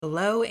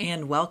Hello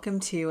and welcome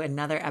to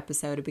another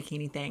episode of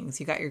Bikini Things.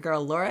 You got your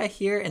girl Laura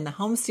here in the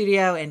home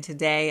studio, and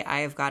today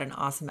I have got an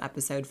awesome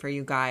episode for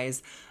you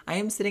guys. I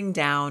am sitting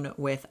down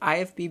with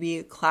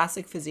IFBB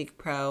Classic Physique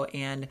Pro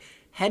and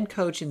head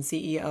coach and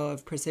CEO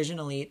of Precision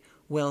Elite,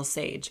 Will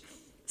Sage.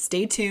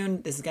 Stay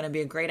tuned. This is going to be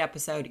a great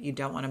episode. You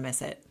don't want to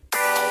miss it.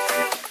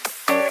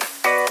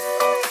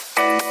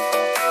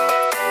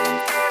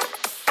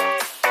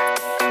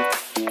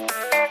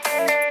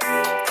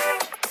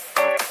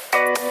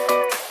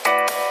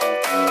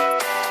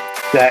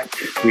 Set.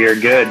 We are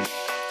good.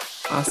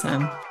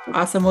 Awesome.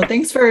 Well,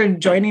 thanks for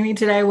joining me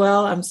today,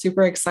 Will. I'm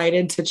super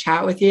excited to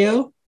chat with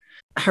you.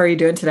 How are you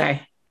doing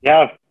today?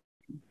 Yeah,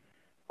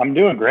 I'm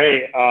doing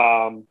great.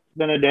 It's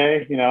been a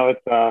day.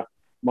 I'm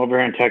over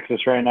here in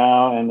Texas right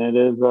now, and it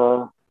is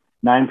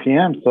 9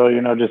 p.m. So,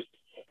 just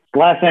the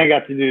last thing I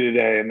got to do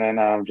today, and then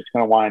I'm just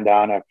going to wind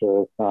down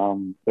after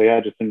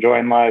this. Just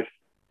enjoying life.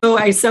 Oh,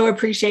 I so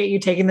appreciate you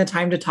taking the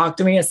time to talk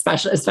to me,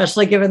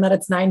 especially given that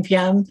it's 9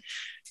 p.m.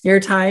 your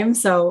time.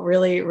 So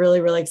really, really,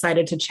 really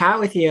excited to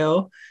chat with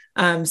you.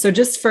 So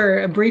just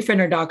for a brief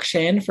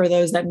introduction, for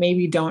those that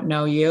maybe don't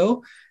know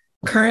you,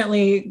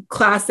 currently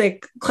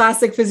classic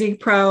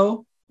physique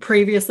pro,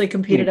 previously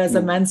competed as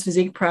a men's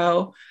physique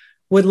pro.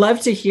 Would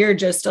love to hear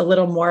just a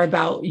little more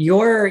about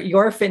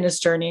your fitness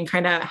journey and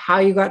kind of how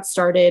you got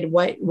started,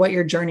 what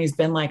your journey's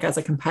been like as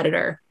a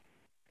competitor.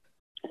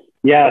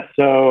 Yeah.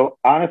 So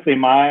honestly,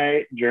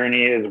 my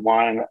journey is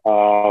one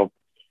of,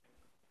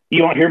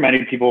 you won't hear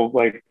many people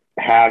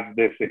have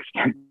this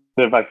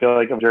extensive, I feel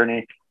like, a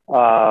journey.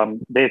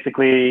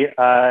 Basically,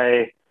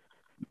 I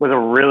was a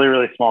really,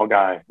 really small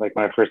guy. When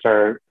I first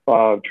started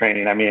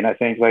training, I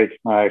think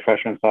my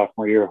freshman,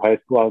 sophomore year of high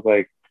school, I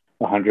was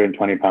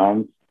 120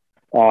 pounds.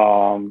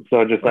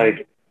 So just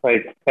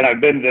and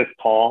I've been this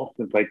tall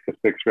since the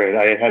sixth grade.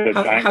 I had a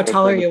giant. How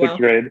tall are you? Sixth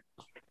grade.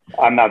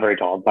 I'm not very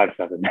tall. I'm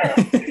 5'7".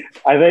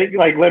 I think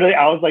literally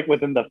I was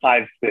within the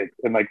 5'6"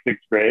 in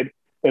sixth grade,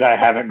 and I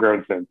haven't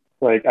grown since.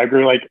 I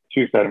grew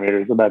 2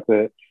 centimeters, and that's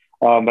it.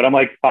 But I'm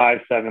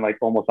 5'7",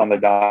 almost on the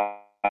dot.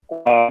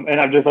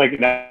 And I'm just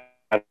now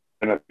a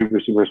super,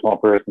 super small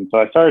person. So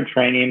I started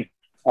training.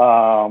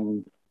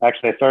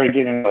 Actually, I started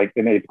getting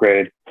in eighth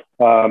grade.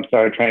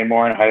 Started training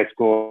more in high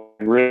school,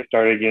 and really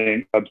started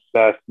getting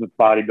obsessed with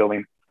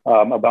bodybuilding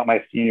about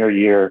my senior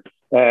year.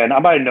 And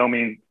I'm by no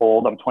means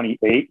old. I'm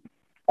 28.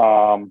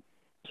 I'm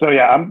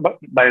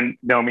by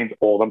no means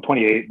old. I'm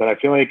 28, but I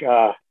feel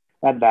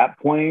at that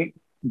point,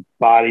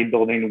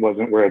 bodybuilding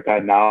wasn't where it's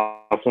at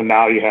now. So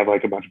now you have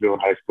a bunch of people in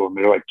high school, and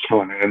they're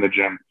killing it in the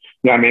gym.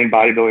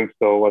 Bodybuilding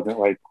still wasn't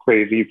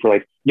crazy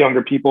for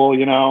younger people,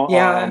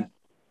 Yeah.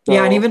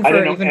 And even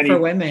for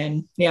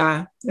women.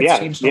 Yeah. It's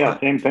changed a lot.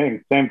 Same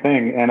thing.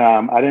 And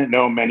I didn't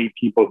know many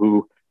people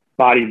who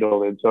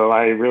bodybuilded. So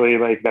I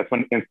really that's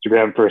when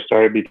Instagram first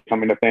started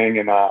becoming a thing.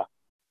 And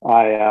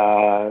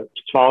I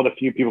followed a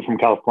few people from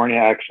California,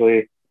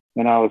 actually.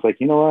 And I was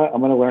you know what? I'm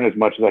going to learn as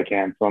much as I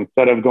can. So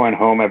instead of going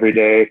home every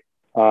day,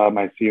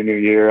 my senior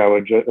year, I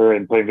would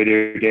and play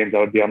video games. I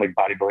would be on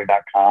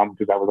bodybuilding.com,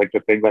 because that was the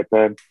thing back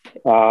then.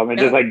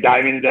 Just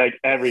diving into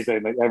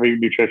everything, every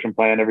nutrition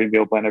plan, every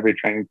meal plan, every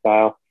training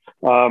style.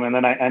 And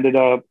then I ended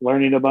up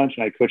learning a bunch,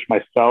 and I coached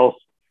myself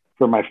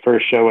for my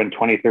first show in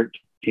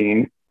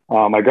 2013.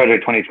 I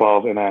graduated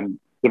 2012, and then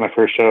did my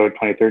first show in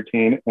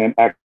 2013, and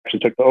actually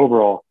took the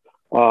overall.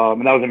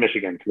 And that was in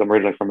Michigan, because I'm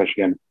originally from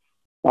Michigan.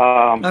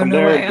 I'm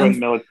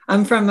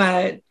from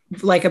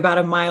about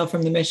a mile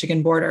from the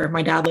Michigan border.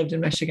 My dad lived in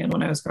Michigan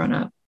when I was growing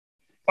up.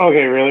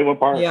 Okay, really? What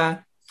part?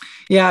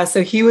 Yeah.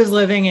 So he was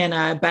living in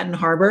Benton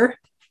Harbor.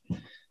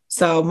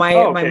 So my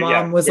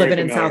mom was living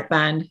in South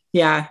Bend.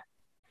 Yeah.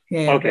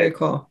 Okay. Very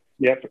cool.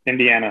 Yep,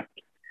 Indiana.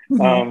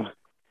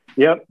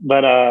 Yep.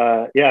 But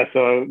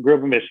so I grew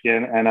up in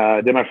Michigan,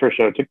 and did my first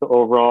show. Took the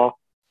overall.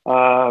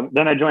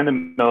 Then I joined the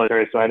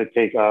military, so I had to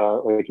take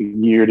a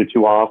year to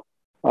two off.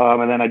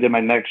 And then I did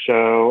my next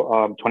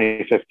show,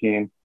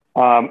 2015.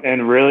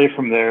 And really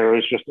from there, it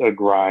was just a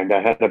grind.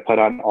 I had to put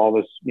on all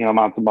this,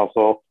 amounts of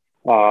muscle.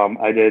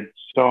 I did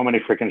so many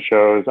freaking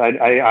shows.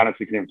 I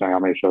honestly can't even tell you how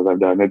many shows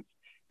I've done.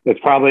 It's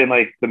probably in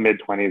the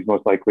mid-20s,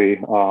 most likely.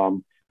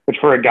 Which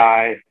for a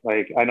guy,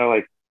 I know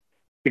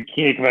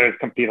bikini competitors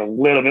compete a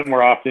little bit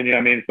more often, you know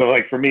what I mean? So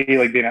for me,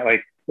 being at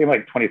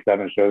maybe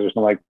 27 shows or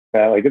something like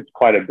that, it's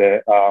quite a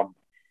bit.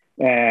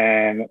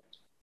 And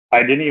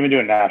I didn't even do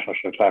a national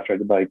show until after I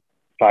did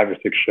 5 or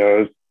 6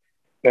 shows.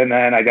 And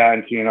then I got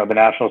into, the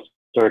national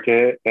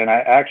circuit, and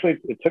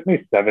it took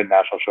me 7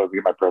 national shows to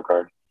get my pro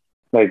card,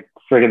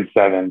 friggin'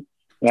 7.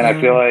 And I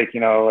feel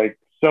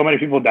so many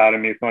people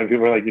doubted me. So many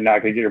people were you're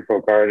not going to get your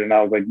pro card. And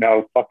I was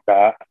no, fuck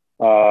that.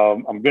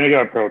 I'm going to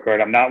get a pro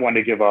card. I'm not one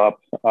to give up.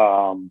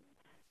 So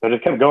I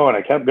just kept going.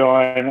 I kept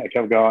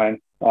going.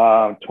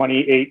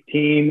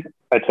 2018,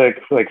 I took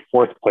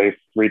 4th place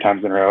 3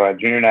 times in a row at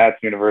Junior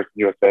Nats, University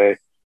USA.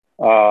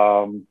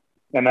 And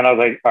then I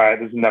was all right,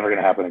 this is never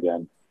going to happen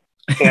again.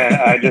 And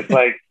I just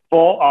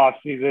full off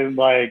season,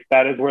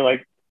 that is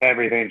where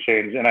everything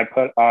changed. And I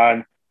put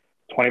on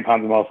 20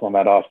 pounds of muscle in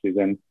that off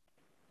season.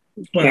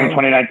 Came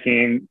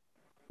 2019.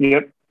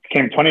 Yep.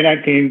 Came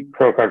 2019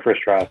 pro card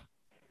first try.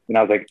 And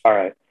I was like, all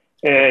right.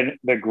 And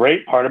the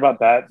great part about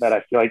that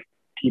I feel like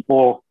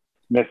people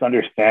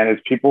misunderstand is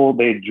people,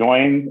 they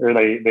join or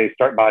they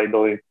start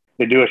bodybuilding,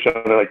 they do a show,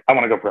 they're like, I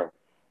want to go pro.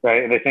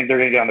 Right. And they think they're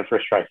going to get on the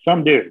first try.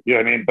 Some do, you know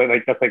what I mean? But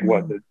like, that's like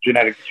what, the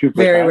genetic 2%.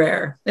 Very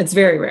rare. It's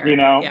very rare. You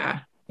know?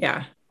 Yeah.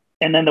 Yeah.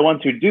 And then the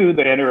ones who do,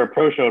 they enter a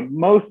pro show.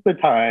 Most of the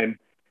time,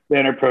 they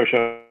enter a pro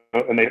show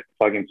and they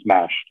fucking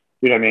smash.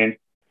 You know what I mean?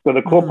 So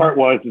the cool part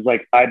is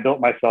like, I built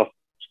myself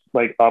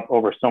like up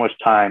over so much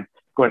time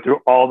going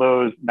through all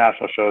those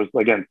national shows.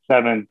 Again,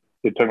 7,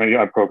 it took me to get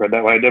my pro card.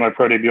 That when I did my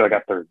pro debut, I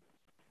got 3rd.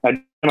 I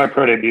did my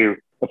pro debut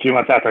a few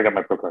months after I got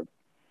my pro card.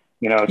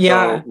 You know,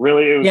 so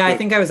really, it was I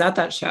think I was at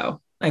that show.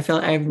 I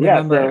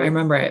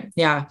remember it.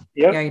 Yeah.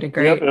 Yep, yeah, you did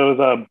great. Yep, it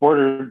was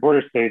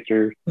border states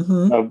or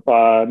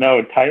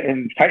no,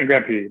 Titan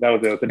Grand Prix. That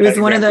was it. It was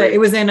one of the. It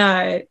was in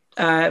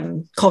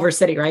Culver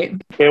City,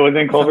 right? It was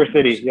in Culver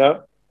City.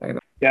 Yep.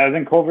 Yeah, I was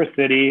in Culver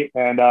City,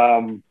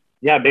 and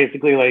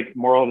basically, like,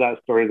 moral of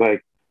that story is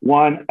like,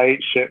 one, I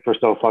ate shit for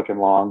so fucking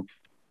long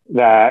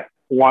that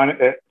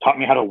it taught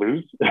me how to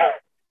lose.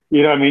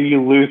 You know what I mean?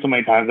 You lose so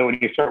many times that when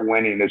you start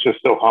winning, it's just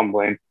so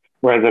humbling.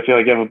 Whereas I feel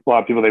like you have a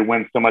lot of people, they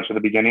win so much at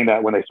the beginning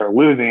that when they start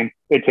losing,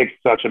 it takes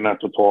such a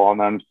mental toll on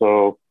them.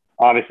 So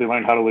obviously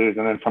learned how to lose.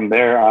 And then from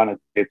there on,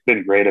 it's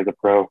been great as a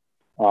pro.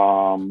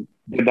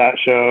 Did that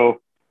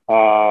show.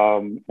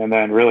 And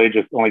then really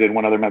just only did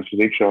one other men's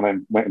physique show and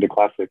then went into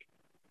classic.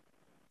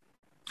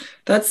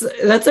 That's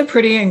a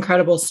pretty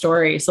incredible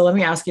story. So let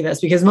me ask you this,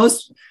 because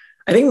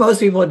I think most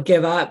people would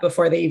give up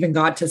before they even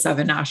got to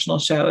 7 national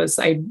shows.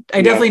 I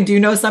definitely do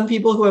know some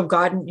people who have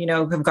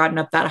gotten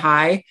up that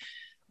high.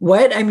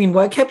 What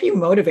kept you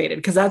motivated?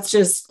 Because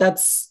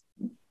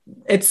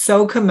it's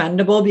so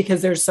commendable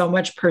because there's so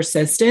much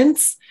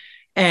persistence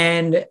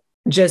and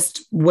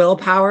just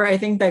willpower, I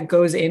think, that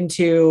goes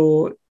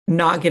into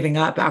not giving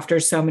up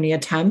after so many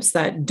attempts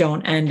that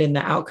don't end in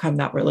the outcome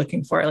that we're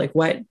looking for. Like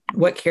what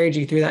carried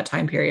you through that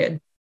time period?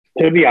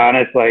 To be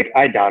honest, like,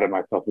 I doubted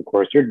myself, of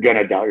course. You're going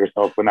to doubt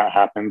yourself when that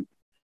happens.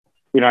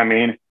 You know what I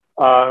mean?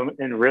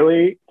 And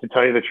really, to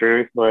tell you the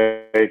truth,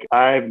 like,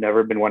 I've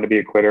never been one to be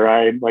a quitter.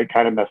 I like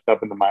kind of messed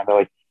up in the mind that,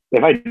 like,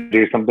 if I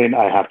do something,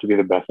 I have to be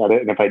the best at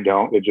it. And if I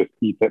don't, it just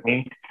eats at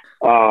me.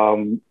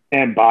 And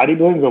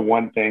bodybuilding is the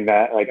one thing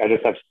that, like, I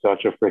just have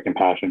such a freaking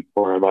passion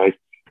for.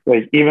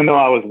 Like even though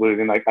I was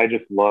losing, like, I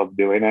just love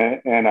doing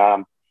it.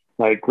 And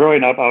like,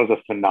 growing up, I was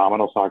a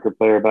phenomenal soccer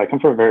player, but I come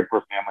from a very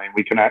poor family.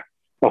 We couldn't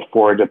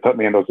afford to put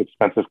me in those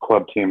expensive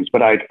club teams.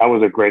 But I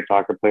was a great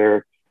soccer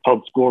player,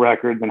 held school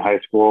records in high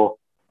school.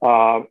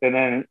 And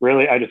then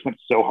really, I just went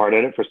so hard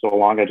at it for so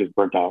long, I just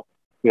burnt out.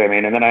 You know what I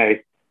mean? And then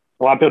a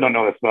lot of people don't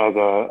know this, but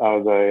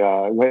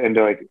I went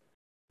into, like,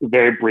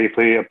 very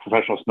briefly a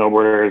professional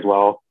snowboarder as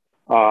well.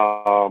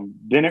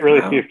 Didn't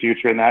really see a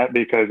future in that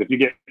because if you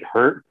get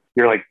hurt,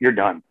 you're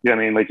done. You know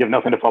what I mean? Like, you have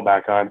nothing to fall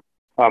back on.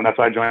 That's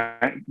why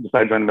I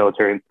decided to join the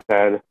military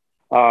instead.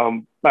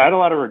 But I had a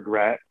lot of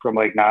regret from,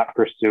 like, not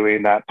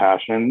pursuing that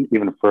passion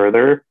even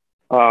further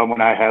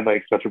when I had,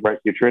 like, such a bright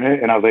future in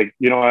it. And I was like,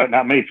 you know what?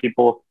 Not many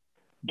people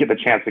get the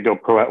chance to go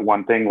pro at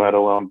one thing, let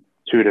alone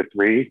 2 to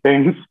 3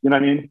 things. You know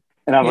what I mean?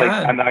 And I'm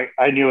like,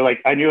 I knew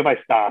if I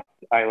stopped,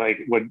 I, like,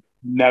 would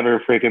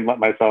never freaking let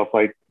myself,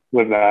 like,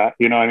 with that.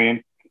 You know what I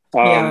mean?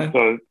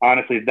 So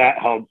honestly, that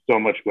held so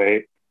much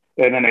weight.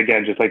 And then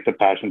again, just, like, the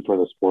passion for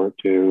the sport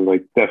too.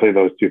 Like, definitely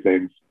those 2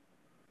 things.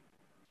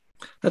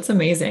 That's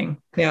amazing.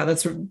 Yeah,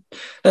 that's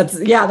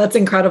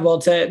incredible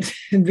to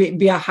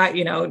be a high,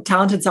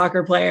 talented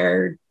soccer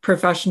player,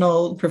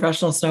 professional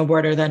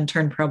snowboarder, then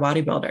turn pro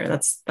bodybuilder.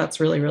 That's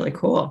really, really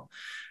cool.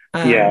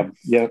 Yeah.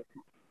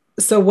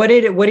 So what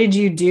did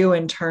you do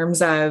in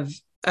terms of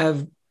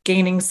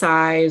gaining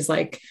size,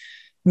 like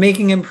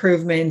making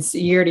improvements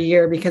year to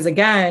year? Because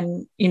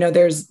again,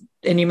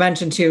 and you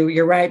mentioned too,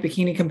 you're right,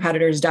 bikini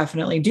competitors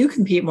definitely do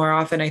compete more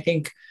often. I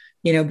think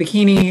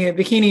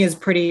bikini is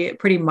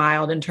pretty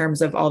mild in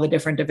terms of all the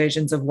different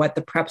divisions of what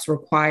the preps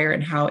require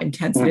and how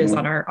intense it is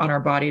on our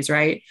bodies,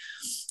 right?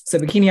 So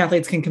bikini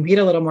athletes can compete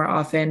a little more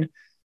often.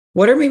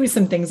 What are maybe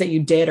some things that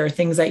you did or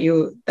things that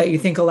you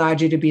think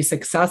allowed you to be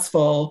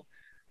successful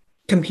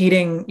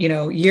competing,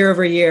 year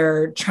over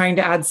year, trying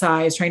to add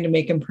size, trying to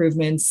make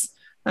improvements?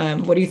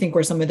 What do you think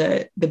were some of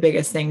the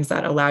biggest things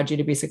that allowed you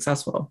to be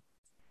successful?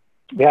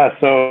 Yeah.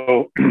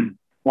 So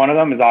one of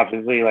them is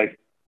obviously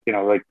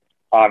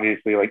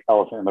obviously, like,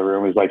 elephant in the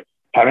room is, like,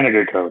 having a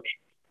good coach.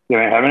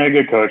 Having a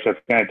good coach that's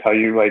going to tell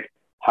you, like,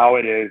 how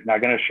it is,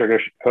 not going to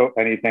sugarcoat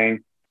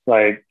anything,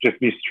 like, just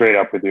be straight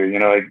up with you,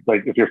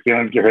 like if your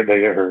feelings get hurt, they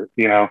get hurt,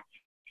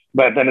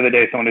 but at the end of the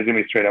day, someone is going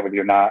to be straight up with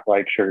you, not,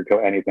 like,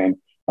 sugarcoat anything.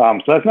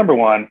 So that's number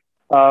one.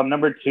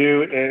 Number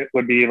 2, it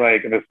would be,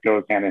 like, and this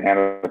goes hand in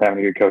hand with having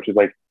a good coach, is,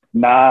 like,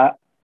 not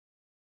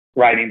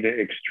riding the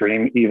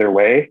extreme either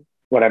way.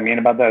 What I mean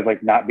about that is,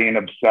 like, not being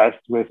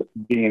obsessed with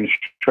being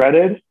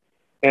shredded,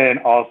 and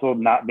also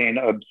not being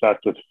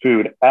obsessed with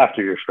food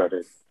after you're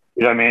shredded.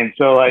 You know what I mean?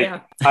 So,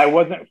 like, I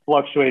wasn't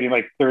fluctuating,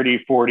 like,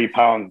 30, 40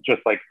 pounds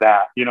just like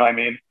that. You know what I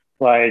mean?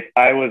 Like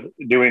I was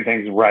doing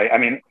things right. I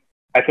mean,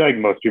 I feel like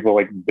most people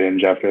like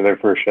binge after their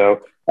first show.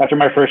 After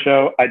my first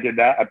show, I did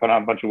that. I put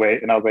on a bunch of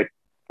weight and I was like,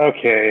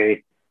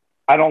 okay,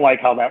 I don't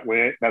like how that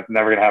went. That's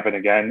never going to happen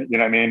again. You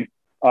know what I mean?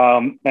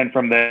 And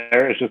from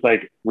there, it's just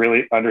like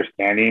really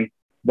understanding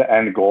the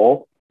end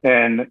goal.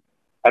 And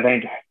I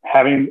think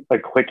having a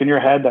click in your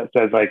head that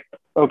says like,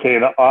 okay,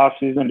 the off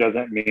season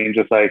doesn't mean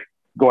just like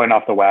going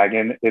off the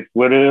wagon. It's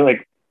literally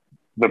like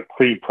the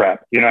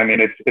pre-prep. You know what I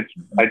mean?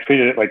 I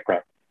treated it like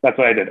prep. That's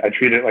what I did. I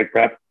treated it like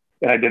prep.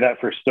 And I did that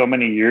for so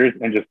many years.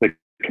 And just the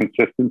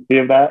consistency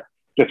of that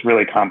just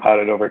really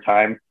compounded over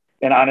time.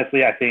 And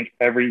honestly, I think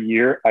every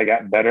year I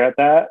got better at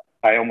that.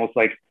 I almost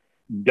like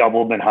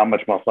doubled in how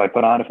much muscle I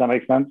put on, if that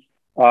makes sense.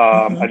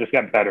 I just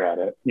got better at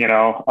it, you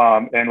know?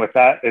 And with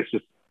that, it's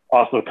just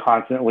also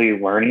constantly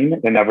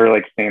learning and never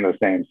like staying the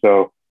same.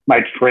 So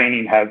my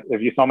training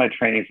if you saw my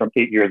training from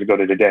 8 years ago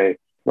to today,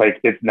 like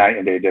it's night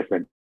and day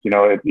different. You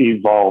know, it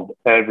evolved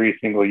every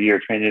single year,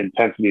 training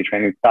intensity,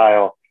 training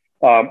style.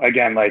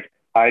 Again, like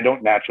I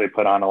don't naturally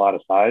put on a lot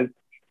of size.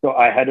 So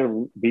I had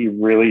to be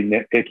really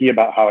nitpicky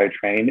about how I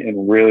train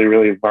and really,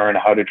 really learn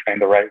how to train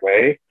the right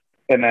way.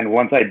 And then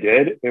once I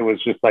did, it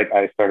was just like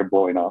I started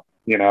blowing up,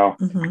 you know?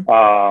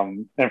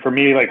 And for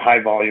me, like high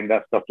volume,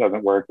 that stuff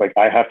doesn't work. Like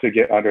I have to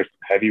get under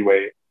heavy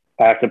weight.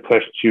 I have to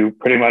push to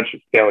pretty much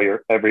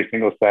failure every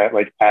single set,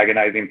 like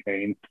agonizing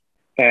pain.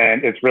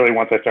 And it's really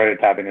once I started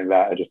tapping into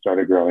that, I just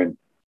started growing.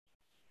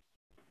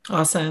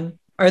 Awesome.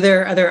 Are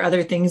there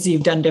other things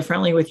you've done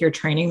differently with your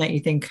training that you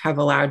think have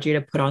allowed you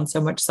to put on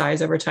so much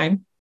size over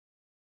time?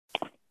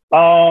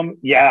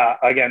 Yeah,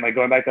 again, like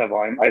going back to that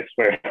volume, I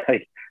swear,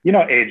 like, you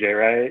know, AJ,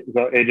 right?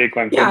 So AJ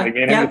Clemson, like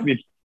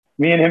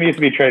me and him used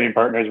to be training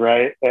partners,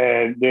 right?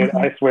 And dude,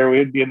 I swear we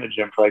would be in the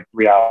gym for like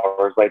 3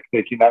 hours, like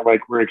thinking that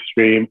like we're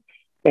extreme.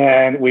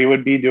 And we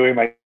would be doing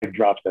like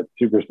drop sets,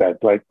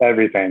 supersets, like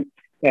everything.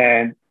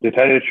 And to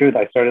tell you the truth,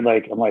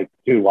 I'm like,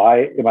 dude,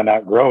 why am I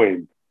not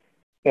growing?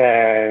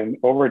 And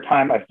over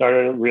time, I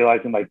started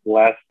realizing like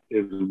less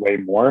is way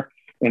more.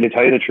 And to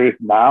tell you the truth,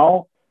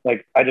 now,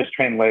 like I just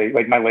train legs,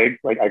 like my legs,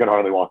 like I could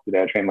hardly walk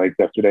today. I trained legs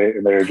yesterday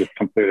and they're just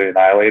completely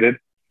annihilated.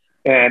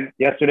 And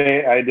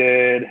yesterday I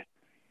did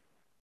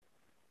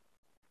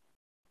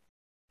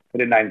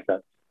 9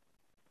 sets.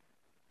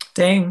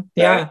 Dang.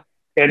 Yeah. Right?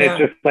 And it's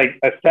just like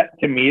a set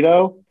to me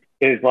though,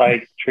 is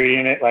like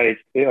treating it like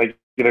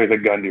there's a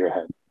gun to your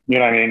head. You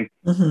know what I mean?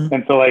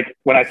 And so like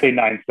when I say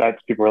 9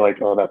 sets, people are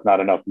like, oh, that's not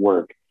enough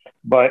work.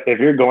 But if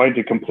you're going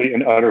to complete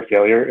an utter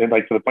failure and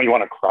like to the point you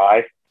want to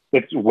cry,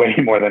 it's way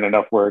more than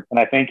enough work. And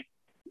I think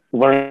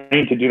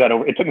learning to do that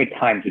it took me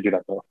time to do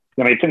that though.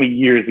 I mean, it took me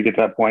years to get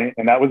to that point.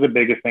 And that was the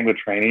biggest thing with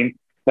training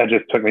that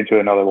just took me to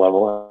another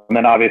level. And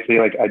then obviously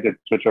like I did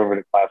switch over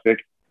to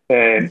classic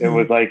and it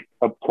was like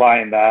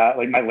applying that,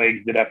 like my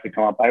legs did have to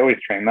come up. I always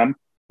train them,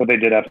 but they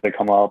did have to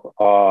come up.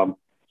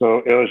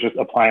 So it was just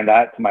applying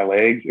that to my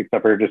legs,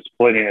 except for just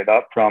splitting it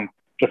up from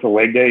just a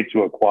leg day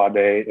to a quad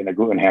day and a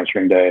glute and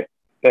hamstring day.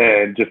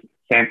 And just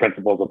same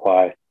principles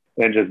apply.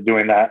 And just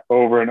doing that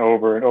over and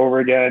over and over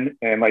again.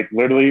 And like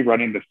literally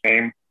running the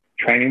same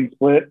training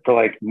split for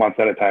like months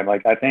at a time.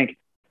 Like I think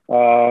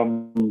my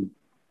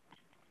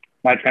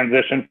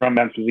transition from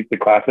men's physique to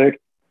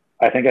classic,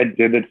 I think I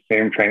did the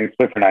same training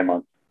split for 9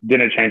 months.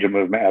 Didn't change a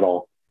movement at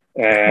all.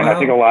 And I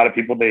think a lot of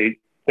people, they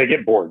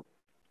get bored.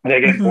 They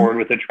get bored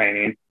with the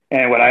training.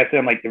 And what I say,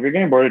 I'm like, if you're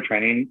getting bored of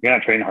training, you're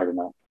not training hard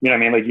enough. You know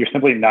what I mean? Like you're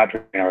simply not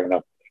training hard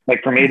enough.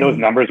 Like for me, those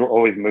numbers were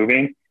always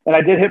moving. And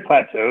I did hit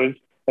plateaus.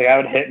 Like I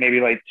would hit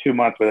maybe like 2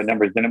 months where the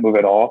numbers didn't move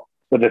at all.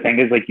 But the thing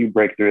is like you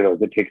break through those.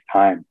 It takes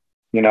time,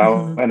 you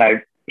know? And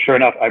sure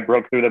enough, I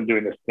broke through them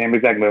doing the same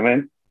exact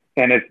movement.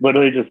 And it's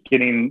literally just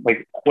getting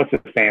like, what's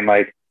the saying?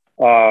 Like,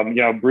 you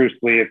know, Bruce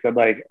Lee, it said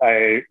like,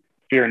 I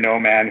fear no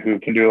man who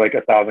can do like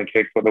 1,000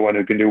 kicks, but the one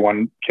who can do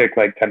one kick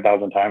like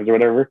 10,000 times or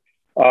whatever.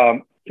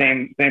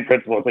 Same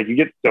principle. It's like you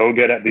get so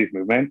good at these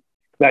movements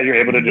that you're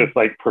able to just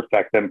like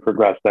perfect them,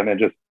 progress them, and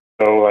just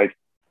go like,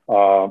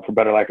 for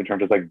better lack of term,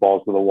 just like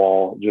balls to the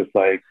wall, just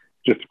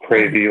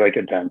crazy, like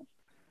intense.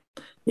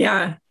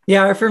 Yeah.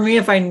 Or for me,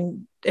 if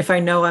I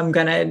know I'm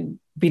gonna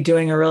be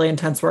doing a really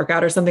intense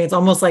workout or something, it's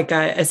almost like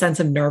a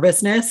sense of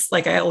nervousness.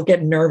 Like I'll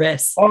get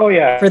nervous. Oh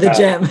yeah, for the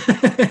gym.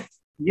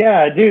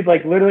 Yeah, dude.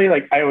 Like literally,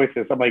 like I always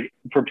say, I'm like,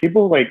 for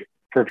people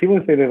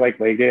who say they like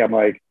leg day, I'm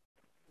like,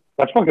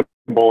 that's fucking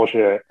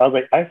bullshit. I was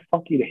like, I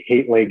fucking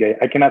hate leg day.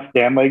 I cannot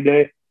stand leg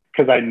day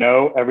because I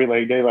know every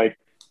leg day, like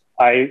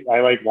I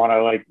like want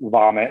to like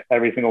vomit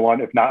every single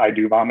one. If not, I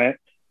do vomit.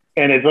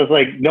 And it's just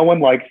like, no one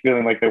likes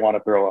feeling like they want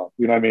to throw up.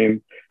 You know what I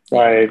mean?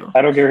 Like,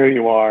 I don't care who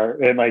you are.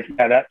 And like,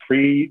 yeah, that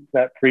pre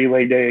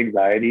leg day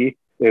anxiety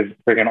is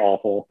freaking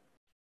awful.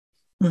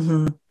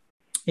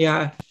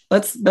 Yeah.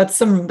 That's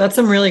some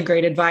really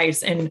great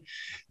advice. And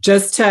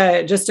just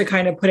to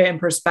kind of put it in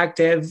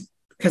perspective,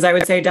 because I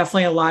would say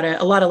definitely a lot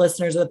of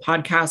listeners of the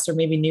podcast are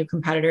maybe new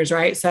competitors,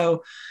 right?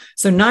 So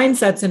 9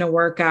 sets in a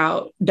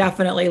workout,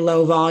 definitely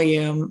low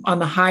volume. On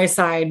the high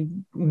side,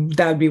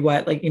 that would be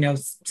what, like, you know,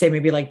 say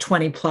maybe like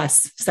 20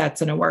 plus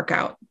sets in a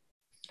workout.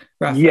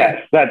 roughly.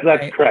 Yes, that's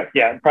Right? correct.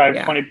 Yeah, probably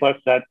Yeah. 20 plus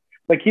sets.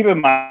 Like keep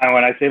in mind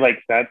when I say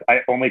like sets,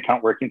 I only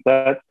count working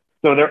sets.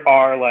 So there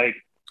are like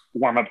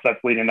warm up sets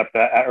leading up to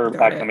or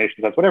Got it.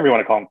 acclimation sets, whatever you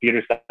want to call them,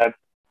 theater sets.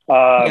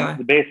 Yeah.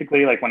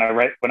 Basically, like when I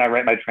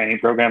write my training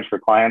programs for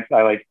clients,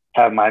 I like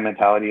have my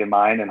mentality in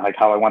mind and like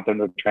how I want them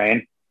to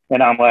train.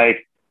 And I'm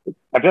like,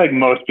 I feel like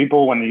most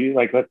people when you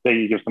like, let's say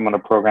you give someone a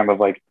program of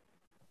like,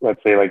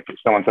 let's say like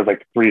someone says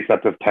like 3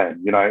 sets of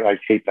 10. You know, I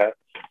hate that.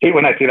 Hate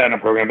when I see that in a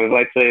program, but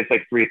let's say it's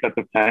like 3 sets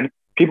of 10.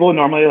 People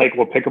normally like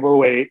will pick up a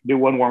weight, do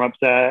one warm up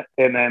set,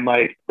 and then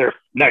like their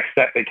next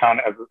set they count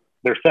as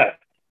their set.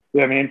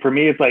 You know what I mean? For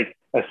me, it's like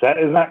a set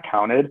is not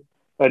counted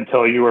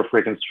until you are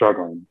freaking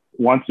struggling.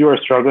 Once you are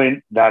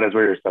struggling, that is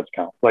where your sets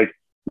count. Like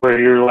where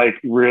you're like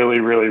really,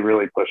 really,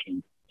 really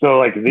pushing. So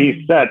like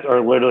these sets are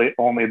literally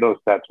only those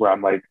sets where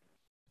I'm like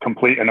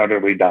complete and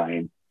utterly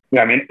dying.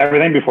 Yeah, I mean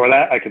everything before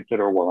that I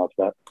consider a warm up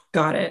set.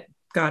 Got it.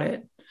 Got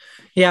it.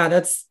 Yeah,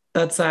 that's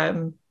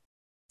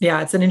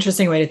yeah, it's an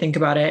interesting way to think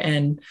about it.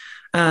 And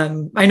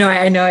I know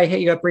I hit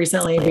you up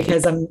recently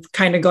because I'm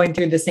kind of going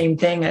through the same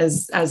thing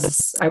as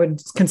I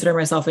would consider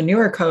myself a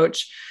newer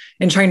coach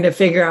and trying to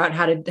figure out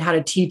how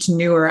to teach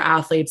newer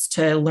athletes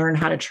to learn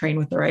how to train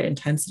with the right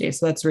intensity.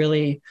 So that's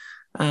really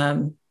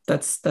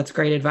that's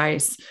great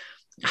advice.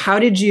 How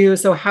did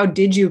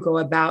you go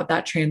about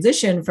that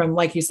transition from,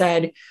 like you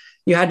said,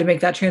 you had to make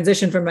that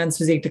transition from men's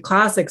physique to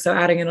classic, so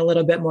adding in a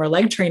little bit more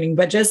leg training,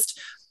 but just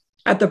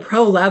at the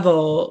pro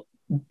level,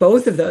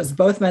 both of those,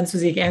 both men's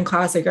physique and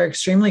classic, are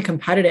extremely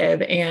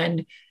competitive,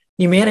 and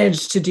you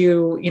managed to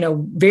do,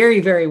 very,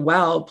 very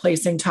well,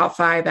 placing top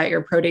 5 at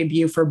your pro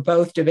debut for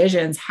both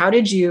divisions. How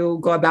did you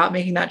go about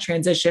making that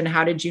transition?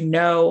 How did you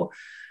know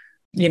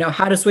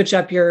how to switch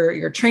up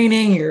your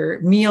training, your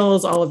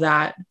meals, all of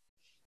that?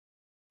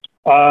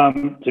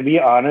 To be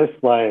honest,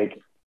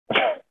 like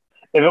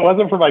if it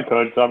wasn't for my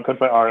coach, so I'm coached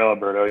by Ariel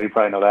Alberto, you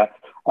probably know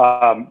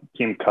that,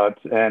 Team Cuts.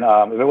 And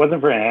if it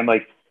wasn't for him,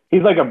 like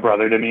he's like a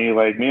brother to me.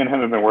 Like me and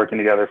him have been working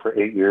together for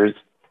 8 years.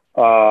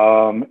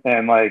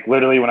 And like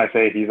literally when I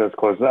say he's as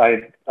close,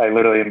 I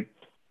literally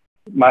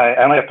I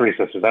only have 3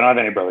 sisters. I don't have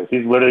any brothers.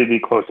 He's literally the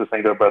closest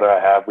thing to a brother I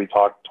have. We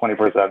talk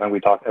 24/7. We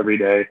talk every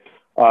day.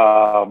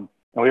 And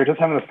we were just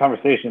having this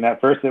conversation.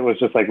 At first, it was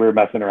just like we were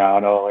messing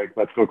around. Oh, like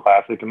let's go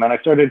classic. And then I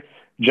started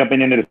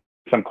jumping into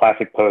some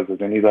classic poses.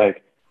 And he's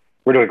like,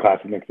 "We're doing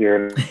classic next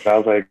year." And I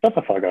was like, "Shut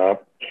the fuck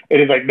up." And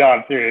he's like, "No,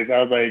 I'm serious."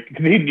 I was like,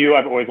 because he knew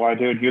I've always wanted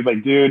to. And he was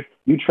like, "Dude,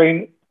 you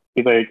train."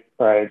 He's like,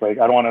 "All right." Like,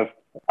 I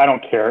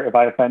don't care if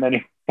I offend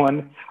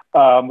anyone.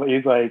 But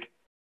he's like,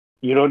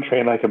 "You don't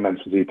train like a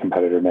men's physique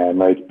competitor, man.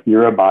 Like,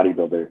 you're a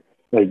bodybuilder.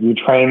 Like, you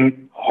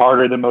train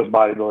harder than most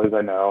bodybuilders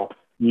I know.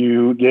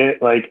 You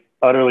get like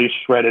utterly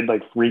shredded,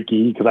 like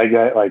freaky, because I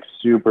get like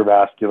super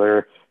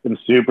vascular and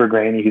super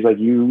grainy." He's like,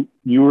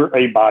 you're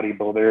a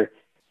bodybuilder,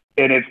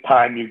 and it's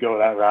time you go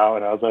that route."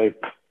 And I was like,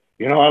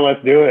 "You know what?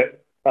 Let's do it."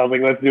 I was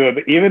like, "Let's do it."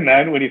 But even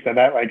then, when he said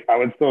that, like, I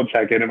would still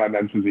check in my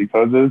men's physique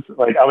poses.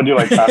 Like, I would do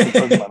like classic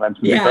poses, my men's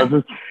physique Yeah.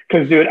 poses.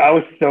 Because, dude, I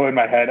was so in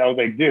my head. I was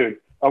like, "Dude,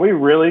 are we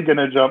really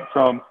gonna jump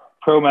from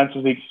pro men's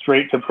physique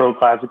straight to pro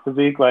classic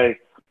physique?" Like,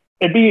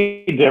 it'd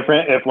be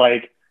different if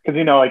like,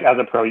 because like as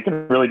a pro, you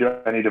can really do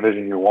any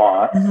division you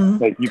want.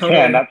 Like, you can.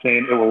 Totally. Not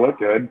saying it will look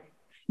good.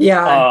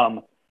 Yeah.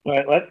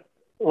 But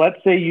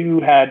let's say you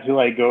had to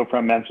like go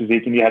from men's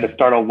physique and you had to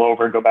start all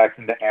over and go back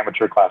into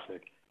amateur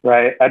classic,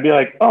 right? I'd be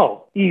like,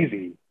 "Oh,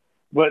 easy."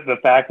 But the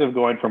fact of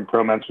going from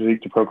pro men's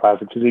physique to pro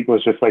classic physique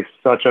was just like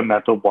such a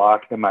mental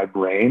block in my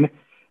brain.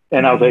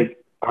 And I was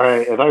like, all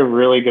right, if I'm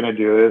really going to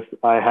do this,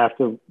 I have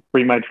to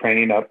bring my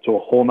training up to a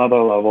whole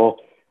nother level,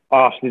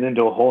 off season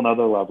to a whole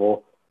nother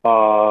level.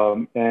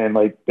 And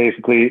like,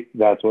 basically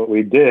that's what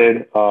we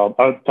did. I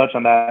would touch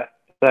on that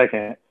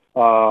second.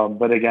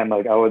 But again,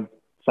 like I would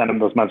send him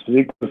those men's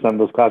physique, send him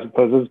those classic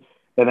poses.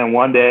 And then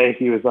one day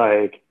he was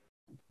like,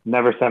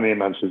 "Never send me a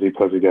men's physique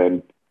pose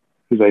again."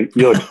 He's like,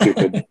 "You look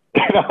stupid."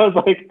 And I was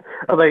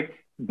like,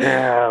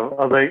 "Damn."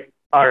 I was like,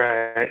 "All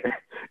right."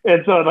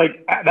 And so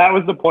like, that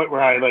was the point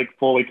where I like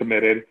fully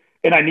committed,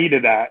 and I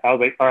needed that. I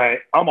was like, "All right,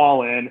 I'm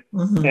all in."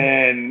 Mm-hmm.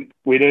 And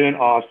we did an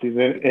off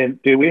season,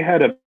 and dude, we had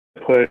to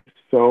put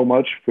so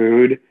much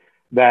food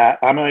that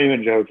I'm not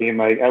even joking.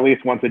 Like at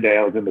least once a day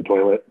I was in the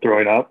toilet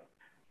throwing up.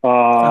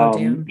 Oh,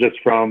 damn. Just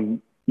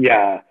from,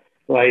 yeah,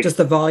 Just like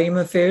the volume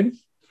of food.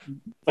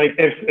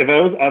 if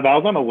I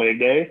was on a leg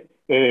day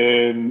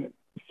and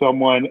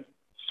someone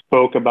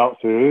spoke about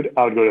food,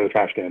 I would go to the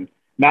trash can.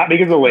 Not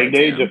because of the Oh, leg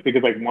day, damn. just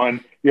because like one,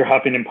 you're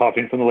huffing and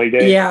puffing from the leg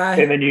day, Yeah.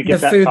 and then you The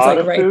get that food's thought like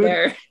of right food.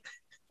 there.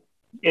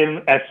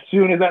 And as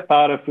soon as that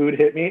thought of food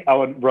hit me, I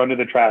would run to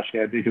the trash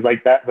can because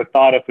like the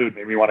thought of food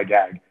made me want to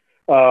gag.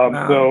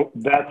 Wow. So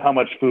that's how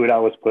much food I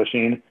was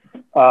pushing.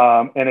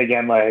 And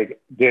again,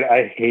 like, dude,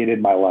 I hated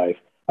my life.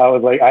 I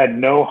was like, I had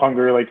no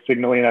hunger, like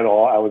signaling at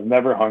all. I was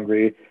never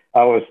hungry.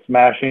 I was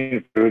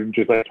smashing food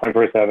just like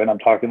 24/7. I'm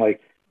talking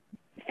like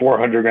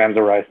 400 grams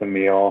of rice a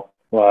meal,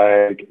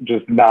 like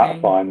just not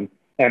Dang. fun.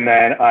 And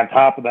then on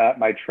top of that,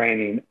 my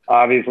training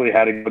obviously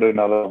had to go to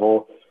another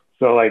level.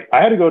 So like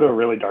I had to go to a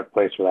really dark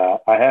place for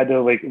that. I had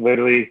to like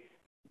literally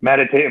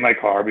meditate in my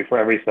car before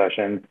every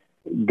session,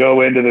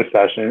 go into the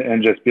session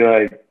and just be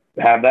like,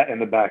 have that in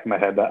the back of my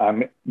head that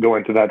I'm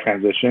going through that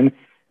transition.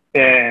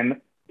 And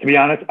to be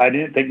honest, I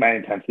didn't think my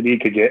intensity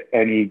could get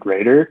any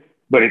greater,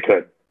 but it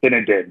could, and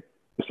it did.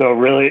 So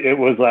really, it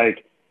was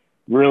like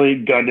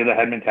really gun to the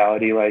head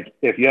mentality. Like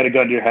if you had a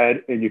gun to your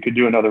head and you could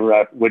do another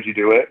rep, would you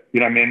do it? You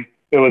know what I mean?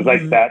 It was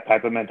like that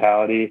type of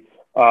mentality.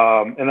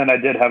 And then I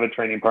did have a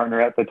training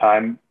partner at the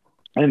time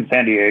in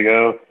San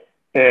Diego,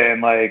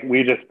 and like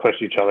we just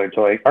pushed each other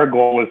to like, our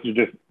goal was to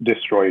just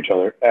destroy each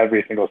other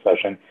every single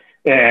session.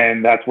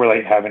 And that's where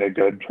like having a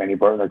good training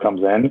partner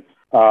comes in.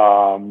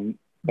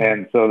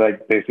 And so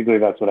like basically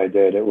that's what I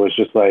did. It was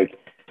just like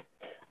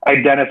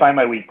identify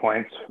my weak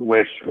points,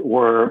 which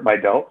were my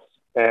delts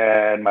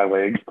and my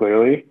legs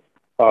clearly.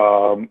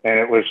 And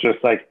it was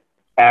just like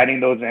adding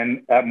those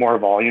in at more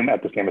volume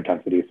at the same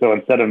intensity. So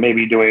instead of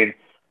maybe doing,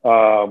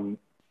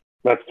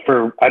 that's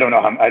for, I don't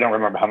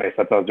remember how many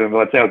sets I was doing, but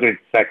let's say I was doing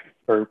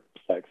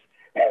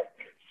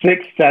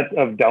 6 sets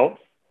of delts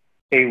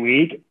a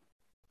week.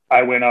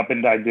 I went up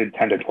and I did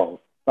 10 to 12.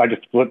 I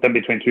just split them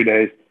between 2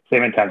 days,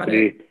 same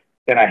intensity,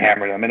 and I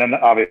hammered them. And then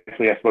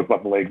obviously I spoke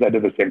about the legs. I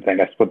did the same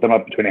thing. I split them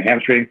up between a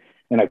hamstring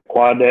and a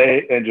quad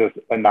day and just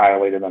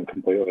annihilated them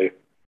completely.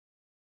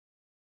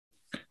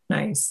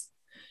 Nice.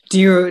 Do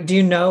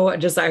you know,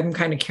 just, I'm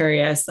kind of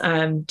curious,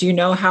 do you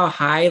know how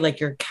high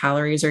like your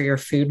calories or your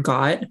food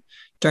got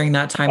during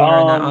that time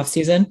during that off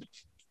season?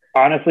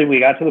 Honestly, we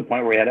got to the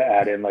point where we had to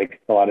add in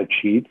like a lot of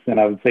cheats. And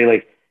I would say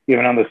like,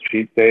 even on those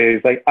cheat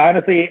days, like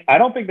honestly, I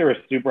don't think they were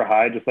super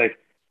high. Just like,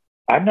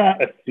 I'm not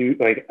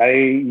like I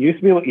used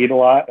to be able to eat a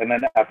lot. And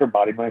then after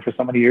bodybuilding for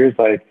so many years,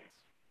 like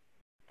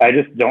I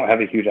just don't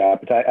have a huge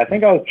appetite. I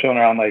think I was chilling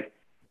around like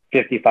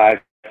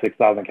 6,000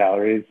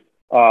 calories.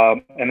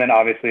 And then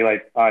obviously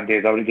like on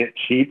days I would get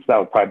cheats, that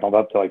would probably bump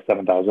up to like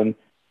 7,000.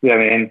 You know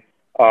what I mean?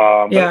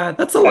 Yeah,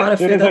 that's a lot of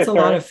food. That's a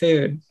lot of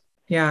food.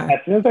 Yeah. As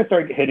soon as I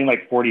start hitting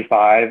like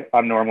 45,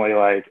 I'm normally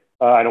like,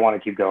 I don't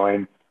want to keep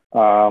going.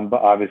 But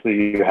obviously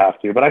you have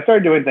to. But I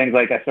started doing things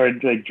like I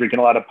started like drinking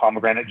a lot of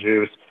pomegranate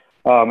juice.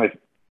 If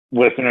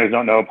listeners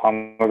don't know,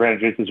 pomegranate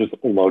juice is just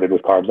loaded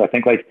with carbs. I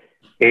think like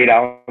 8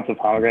 ounces of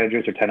pomegranate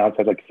juice or 10 ounces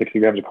has like 60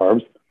 grams of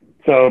carbs.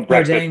 So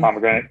breakfast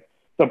pomegranate.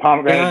 So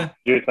pomegranate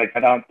juice, like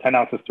 10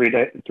 ounces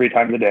 3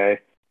 times a day.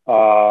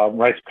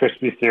 Rice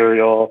Krispie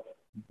cereal,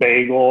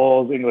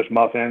 bagels, English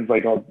muffins,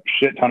 like a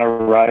shit ton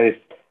of rice.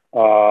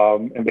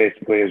 And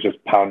basically it's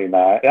just pounding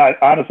that. I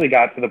honestly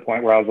got to the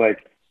point where I was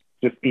like,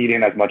 just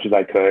eating as much as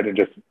I could, and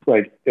just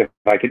like, if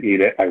I could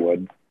eat it, I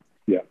would.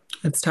 Yeah.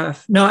 It's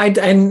tough. No,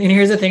 and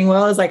here's the thing,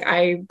 Will, is like,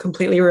 I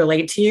completely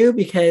relate to you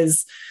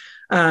because,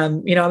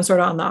 I'm sort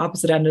of on the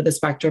opposite end of the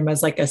spectrum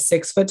as like a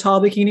 6 foot tall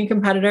bikini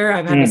competitor.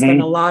 I've had to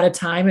spend a lot of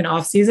time in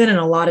off season and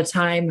a lot of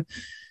time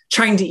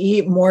trying to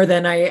eat more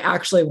than I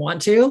actually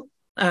want to.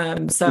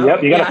 So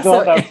yep, you got to fill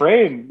out that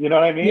frame. You know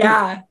what I mean?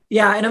 Yeah.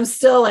 Yeah. And I'm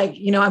still like,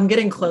 I'm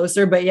getting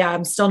closer, but yeah,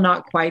 I'm still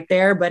not quite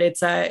there, but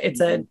it's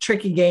a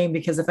tricky game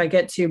because if I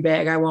get too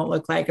big, I won't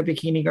look like a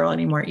bikini girl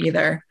anymore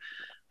either.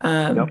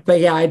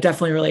 But yeah, I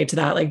definitely relate to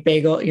that. Like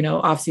bagel,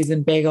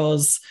 off-season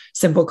bagels,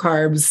 simple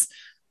carbs,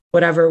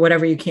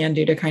 whatever you can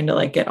do to kind of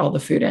like get all the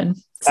food in.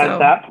 So at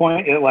that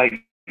point, it like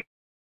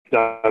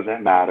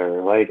doesn't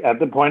matter. Like at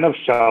the point of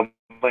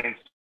shoveling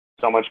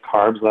so much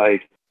carbs,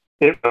 like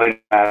it really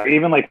matters.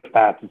 Even like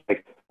fats, it's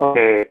like,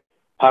 okay,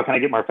 how can I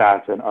get more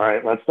fats in? All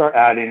right, let's start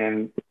adding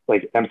in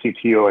like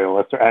MCT oil.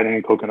 Let's start adding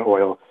in coconut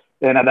oil.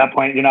 And at that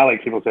point,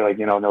 like people say like,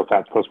 no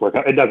fats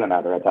post-workout. It doesn't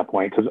matter at that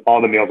point because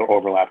all the meals are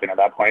overlapping at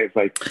that point. It's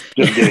like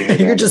just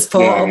getting you're just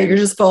full. You're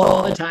just full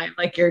all the time.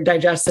 Like your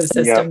digestive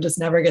system just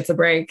never gets a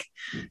break.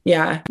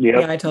 Yeah.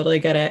 Yeah, I totally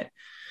get it.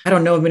 I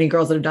don't know of many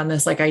girls that have done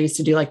this. Like I used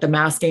to do like the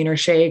mass gainer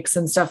shakes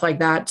and stuff like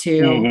that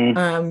too.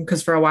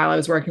 Cause for a while I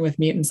was working with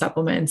Mutant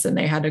Supplements and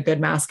they had a good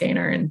mass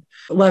gainer and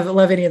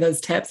love any of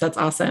those tips. That's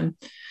awesome.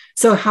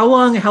 So how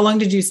long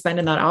did you spend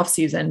in that off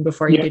season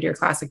before you did your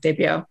classic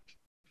debut?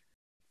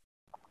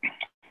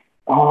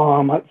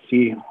 Let's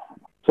see.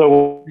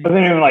 So it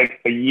wasn't even like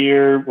a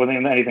year, wasn't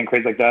even anything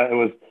crazy like that. It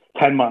was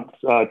 10 months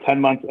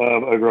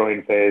of a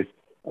growing phase.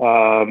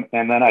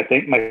 And then I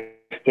think my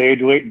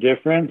stage weight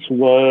difference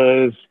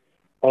was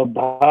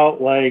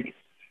about like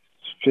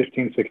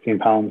 15, 16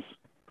 pounds.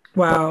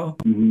 Wow.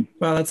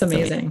 Wow. That's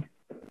amazing.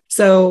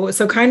 So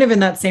kind of in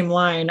that same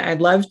line,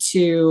 I'd love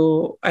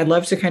to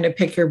kind of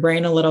pick your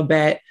brain a little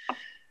bit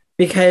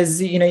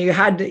because,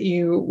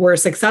 you were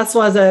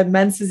successful as a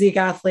men's physique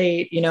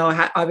athlete,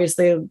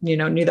 obviously,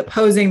 knew the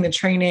posing, the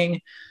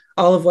training,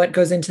 all of what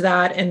goes into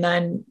that. And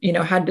then,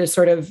 had to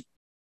sort of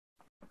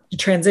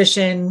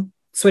transition,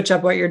 switch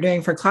up what you're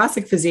doing for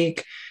classic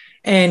physique.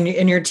 And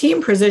in your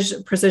team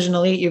Precision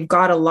Elite, you've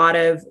got a lot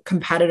of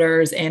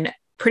competitors in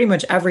pretty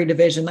much every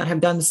division that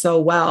have done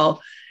so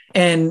well.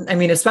 And I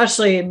mean,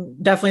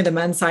 definitely the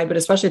men's side, but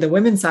especially the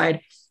women's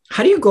side.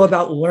 How do you go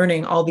about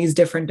learning all these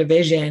different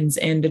divisions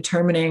and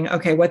determining,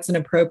 okay, what's an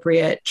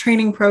appropriate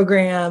training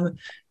program,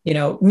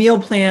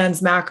 meal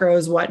plans,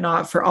 macros,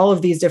 whatnot for all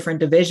of these different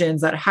divisions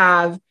that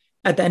have,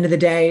 at the end of the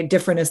day,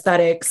 different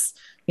aesthetics,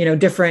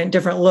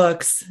 different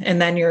looks.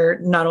 And then you're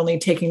not only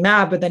taking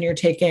that, but then you're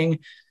taking,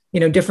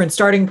 different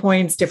starting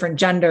points, different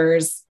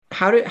genders.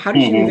 How did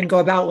you even go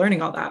about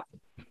learning all that?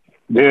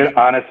 Dude,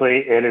 honestly,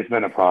 it has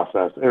been a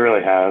process. It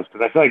really has.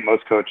 Because I feel like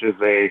most coaches,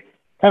 they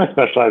kind of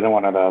specialize in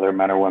one or the other,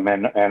 men or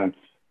women. And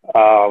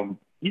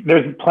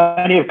there's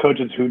plenty of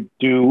coaches who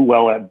do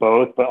well at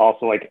both, but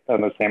also like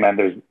on the same end,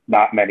 there's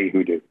not many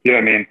who do. You know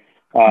what I mean?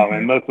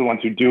 And most of the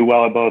ones who do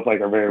well at both,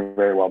 like, are very,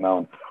 very well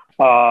known.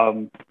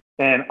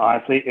 And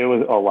honestly, it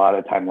was a lot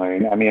of time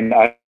learning. I mean,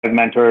 I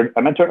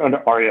mentored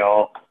under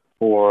Ariel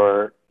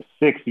for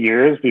 6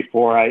 years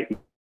before I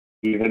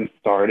even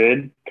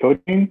started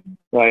coaching.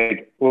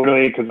 Like,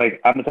 literally, because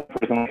like I'm the type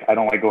of person, like, I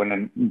don't like going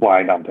in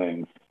blind on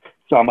things.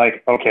 So I'm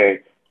like,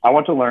 okay, I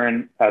want to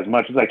learn as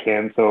much as I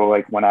can. So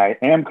like when I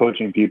am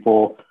coaching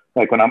people,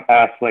 like when I'm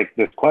asked like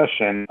this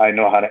question, I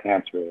know how to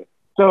answer it.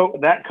 So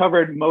that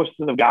covered most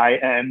of the guy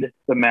end,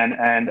 the men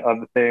end of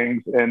the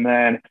things. And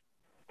then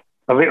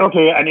I was like,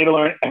 okay, I need to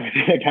learn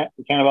everything I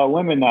can about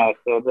women now.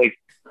 So like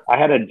I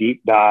had a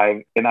deep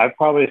dive, and I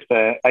probably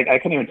spent, I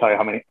can't even tell you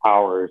how many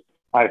hours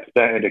I've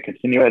spent into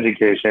continuing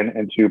education,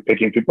 into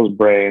picking people's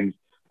brains.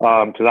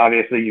 Because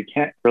obviously you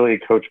can't really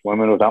coach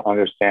women without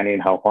understanding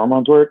how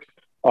hormones work.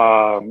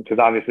 Because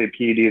obviously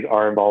PEDs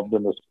are involved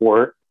in the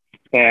sport,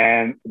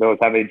 and those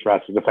have a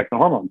drastic effect on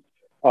hormones.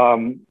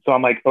 So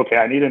I'm like, okay,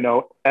 I need to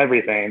know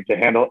everything to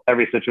handle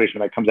every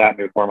situation that comes at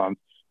me with hormones.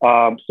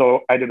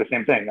 So I did the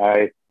same thing.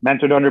 I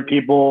mentored under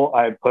people.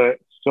 I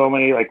put so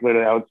many, like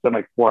literally I would spend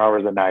like 4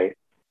 hours a night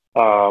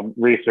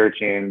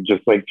researching,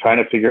 just like trying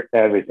to figure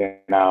everything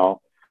out.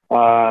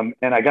 And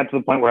I got to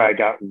the point where I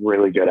got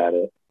really good at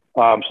it.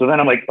 So then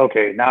I'm like,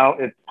 okay, now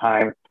it's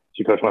time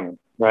to coach women,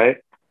 right?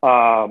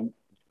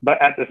 But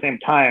at the same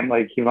time,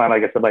 like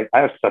I said, like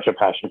I have such a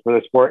passion for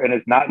this sport, and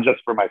it's not just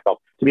for myself.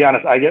 To be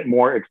honest, I get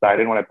more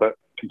excited when I put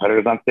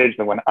competitors on stage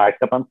than when I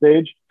step on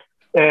stage.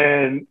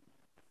 And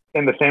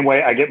in the same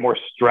way, I get more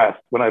stressed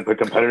when I put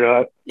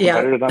competitors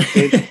on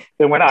stage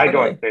than when I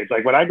go on stage.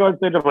 Like when I go on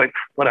stage, I'm like,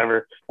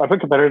 whatever. If I put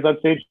competitors on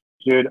stage,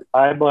 dude,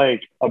 I'm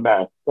like a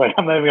mess. Like,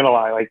 I'm not even gonna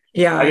lie. Like,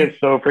 I get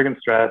so freaking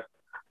stressed.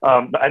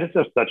 But I just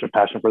have such a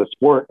passion for the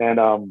sport. And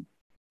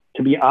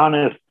to be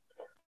honest,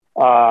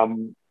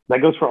 that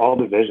goes for all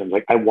divisions.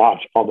 Like, I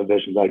watch all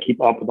divisions. I keep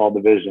up with all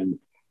divisions.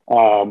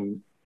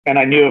 And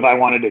I knew if I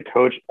wanted to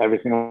coach every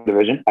single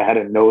division, I had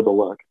to know the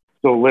look.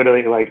 So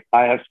literally, like,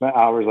 I have spent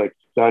hours like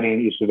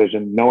studying each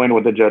division, knowing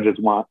what the judges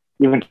want,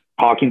 even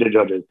talking to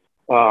judges,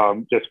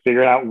 just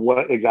figuring out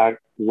what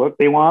exact look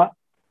they want.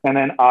 And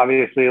then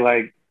obviously,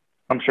 like,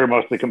 I'm sure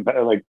most of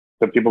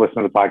the people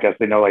listening to the podcast,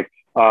 they know, like,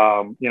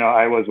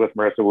 I was with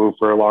Marissa Wu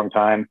for a long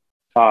time.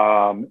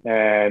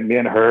 And me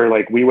and her,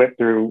 like, we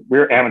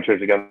were amateurs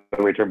together,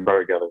 we turned pro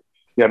together.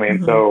 You know what I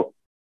mean? So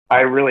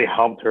I really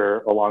helped her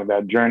along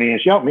that journey,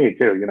 and she helped me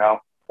too,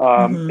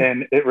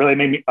 and it really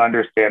made me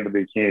understand the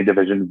bikini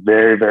division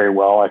very, very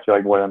well. I feel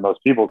like more than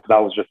most people, because I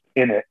was just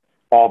in it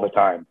all the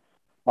time.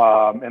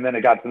 And then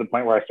it got to the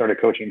point where I started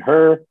coaching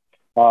her.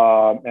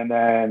 And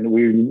then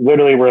we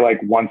literally were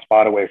like one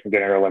spot away from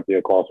getting our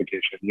Olympia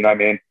qualification, you know what I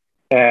mean?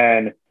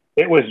 And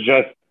it was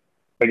just,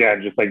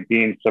 again, just like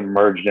being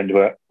submerged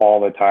into it all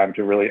the time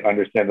to really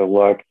understand the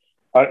look,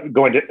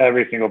 going to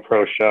every single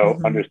pro show,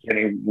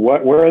 understanding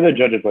where are the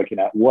judges looking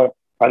at? What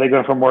are they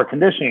going for, more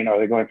conditioning? Are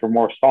they going for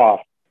more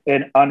soft?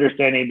 And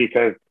understanding,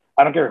 because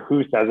I don't care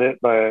who says it,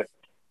 but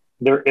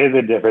there is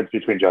a difference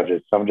between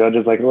judges. Some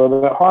judges like a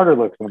little bit harder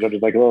look, some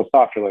judges like a little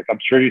softer look. I'm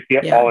sure you see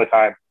it all the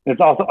time. And it's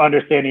also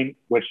understanding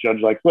which judge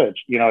likes which.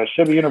 It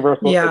should be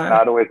universal. It's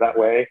not always that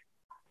way.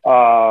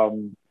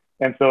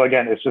 And so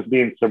again, it's just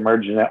being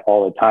submerged in it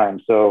all the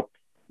time. So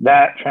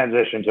that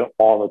transition to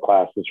all the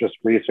classes, just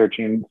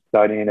researching,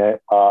 studying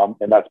it.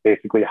 And that's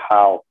basically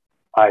how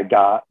I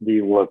got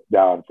the look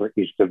down for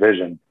each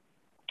division.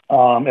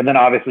 And then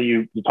obviously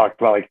you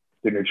talked about like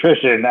the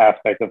nutrition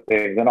aspect of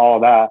things and all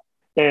of that.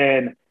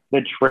 And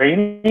the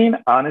training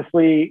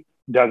honestly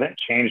doesn't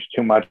change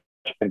too much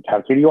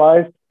intensity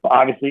wise, but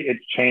obviously it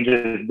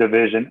changes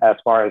division as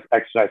far as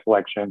exercise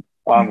selection,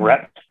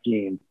 rep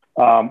scheme,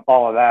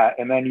 all of that.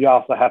 And then you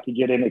also have to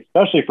get in,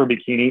 especially for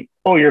bikini,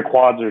 your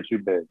quads are too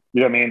big.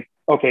 You know what I mean?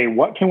 Okay,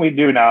 what can we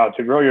do now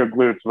to grow your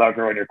glutes without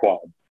growing your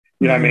quads?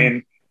 You know what I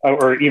mean?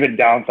 Or even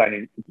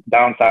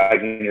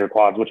downsizing your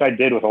quads, which I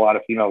did with a lot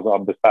of females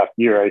this past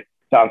year. I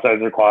downsized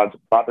their quads,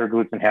 brought their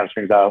glutes and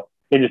hamstrings out.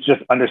 It is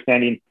just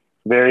understanding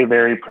very,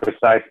 very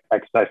precise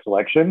exercise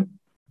selection.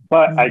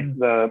 But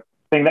the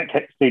thing that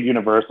stayed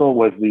universal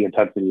was the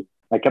intensity.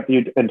 I kept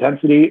the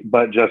intensity,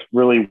 but just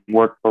really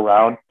worked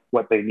around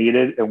what they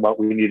needed and what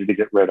we needed to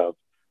get rid of.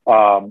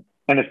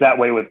 And it's that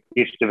way with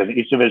each division.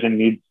 Each division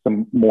needs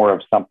some more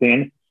of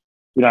something,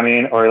 you know what I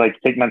mean? Or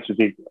like take men's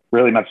physique,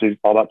 really men's physique is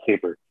all about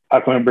taper. How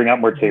can we bring out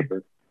more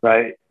taper,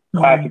 right?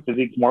 Classic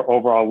physique, more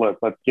overall look.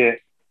 Let's get,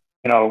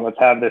 let's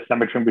have this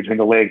symmetry between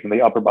the legs and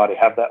the upper body,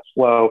 have that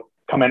flow,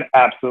 come in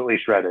absolutely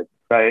shredded,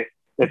 right?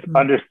 It's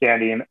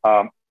understanding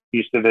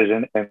each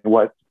division and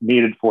what's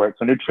needed for it.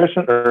 So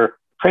nutrition or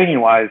training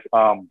wise,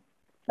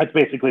 that's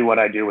basically what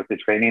I do with the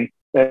training.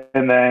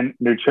 And then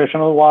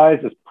nutritional wise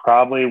is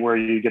probably where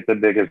you get the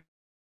biggest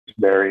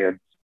variance,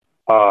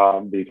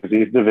 because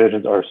these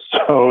divisions are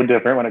so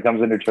different when it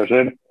comes to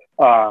nutrition.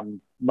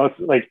 Most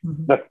like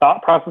the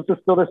thought process is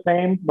still the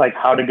same, like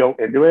how to go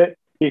into it,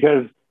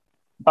 because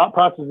thought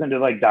process into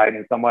like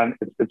dieting someone,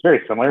 it's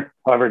very similar.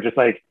 However, just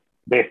like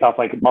based off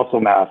like muscle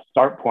mass,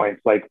 start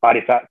points, like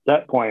body fat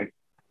set points,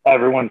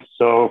 everyone's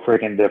so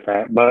freaking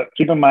different. But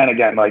keep in mind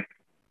again, like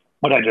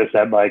what I just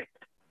said, like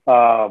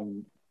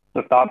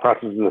the thought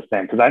process is the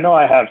same. Because I know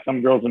I have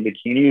some girls in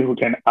bikini who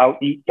can out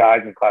eat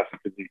guys in classic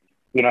physique.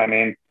 You know what I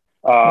mean?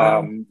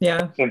 Wow.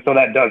 Yeah. And so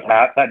it does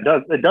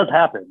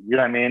happen. You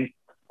know what I mean?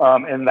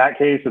 In that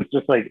case, it's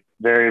just like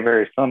very,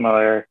 very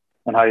similar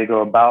in how you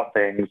go about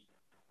things.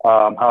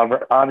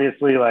 However,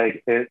 obviously,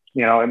 like it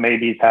may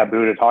be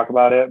taboo to talk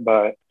about it,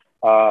 but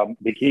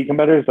bikini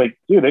competitors, like,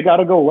 dude, they got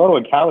to go low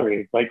in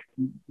calories, like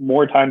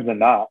more times than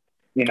not.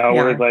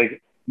 Whereas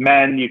like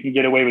men, you can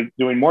get away with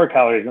doing more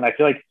calories, and I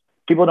feel like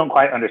people don't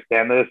quite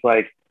understand this.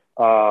 Like,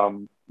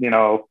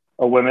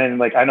 a woman,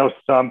 like I know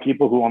some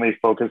people who only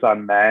focus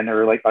on men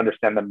or like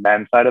understand the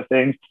men side of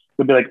things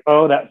would be like,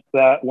 oh,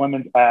 that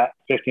woman's at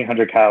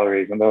 1,500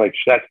 calories, and they're like,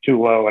 that's too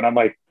low, and I'm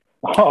like,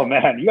 oh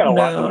man, you got a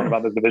lot to learn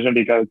about this division,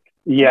 because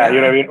you know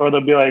what I mean? Or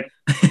they'll be like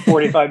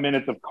 45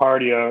 minutes of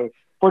cardio.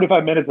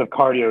 45 minutes of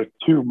cardio is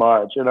too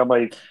much. And I'm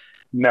like,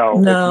 no,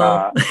 it's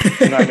not.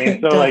 You know what I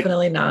mean? So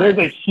Definitely like not. there's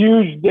a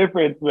huge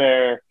difference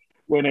there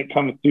when it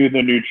comes to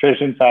the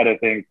nutrition side of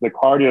things, the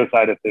cardio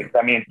side of things.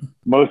 I mean,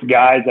 most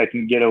guys I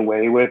can get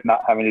away with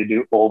not having to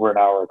do over an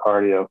hour of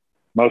cardio.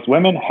 Most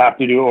women have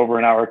to do over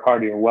an hour of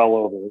cardio, well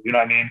over, you know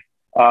what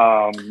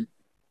I mean?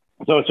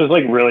 So it's just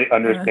like really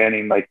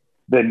understanding like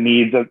the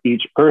needs of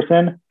each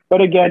person. But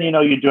again,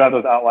 you do have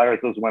those outliers,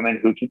 those women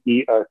who can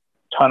eat a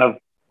ton of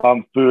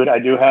food. I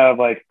do have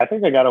like, I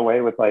think I got away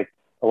with like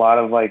a lot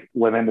of like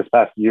women this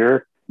past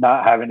year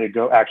not having to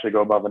go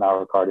above an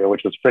hour of cardio,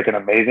 which was freaking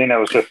amazing. It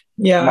was just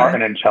smart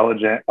and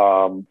intelligent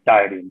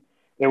dieting.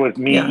 It was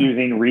me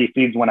using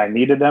refeeds when I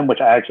needed them,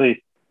 which I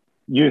actually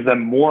use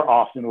them more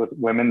often with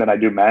women than I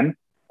do men,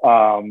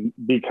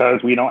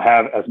 because we don't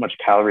have as much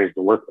calories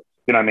to work with.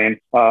 You know what I mean?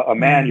 A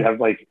man, you have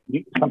like,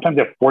 sometimes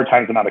you have 4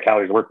 times the amount of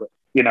calories to work with,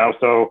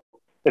 so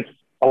it's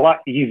a lot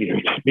easier,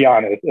 to be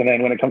honest. And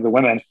then when it comes to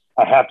women,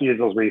 I have to use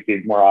those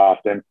refeeds more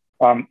often.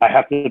 I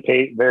have to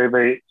pay very,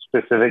 very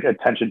specific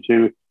attention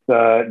to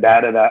the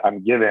data that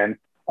I'm given.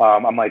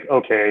 I'm like,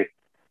 okay,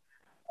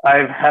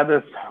 I've had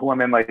this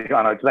woman like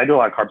because I do a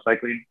lot of carb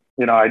cycling.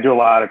 I do a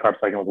lot of carb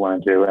cycling with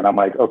women too. And I'm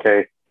like,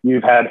 okay,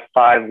 you've had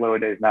 5 low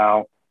days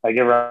now. I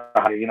give her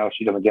a high,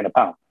 she doesn't gain a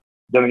pound,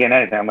 doesn't gain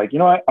anything. I'm like, you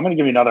know what? I'm going to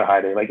give you another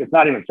high day. Like, it's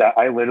not even set.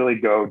 I literally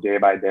go day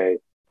by day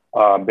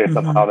based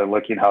on how they're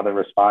looking, how they're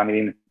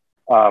responding.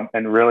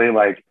 And really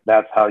like,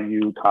 that's how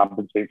you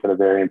compensate for the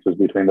variances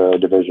between the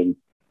divisions.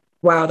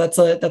 Wow. That's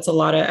a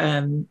lot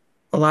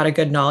of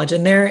good knowledge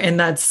in there.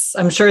 And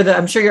I'm sure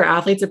your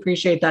athletes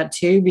appreciate that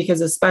too,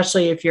 because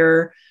especially if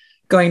you're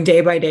going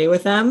day by day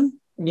with them,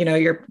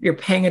 you're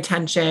paying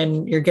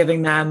attention, you're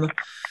giving them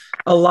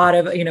a lot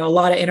of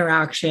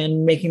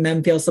interaction, making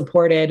them feel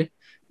supported.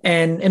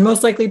 And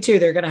most likely too,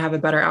 they're going to have a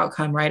better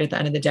outcome right at the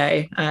end of the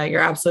day.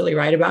 You're absolutely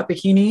right about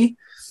bikini.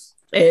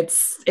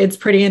 It's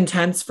pretty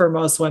intense for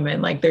most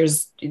women. Like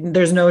there's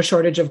no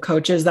shortage of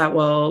coaches that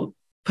will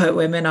put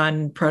women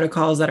on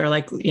protocols that are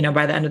like,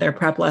 by the end of their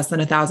prep, less than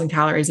 1,000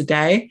 calories a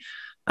day.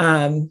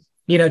 To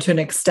an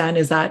extent,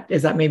 is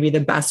that maybe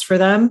the best for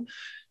them?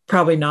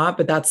 Probably not,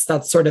 but that's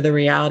sort of the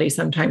reality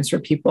sometimes for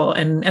people.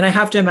 And I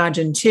have to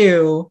imagine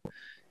too,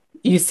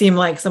 you seem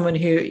like someone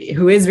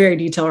who is very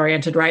detail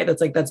oriented, right?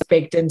 That's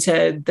baked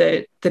into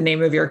the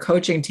name of your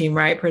coaching team,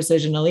 right?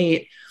 Precision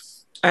Elite.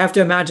 I have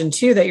to imagine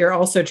too, that you're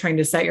also trying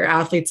to set your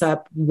athletes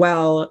up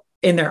well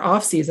in their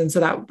off season, so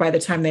that by the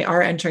time they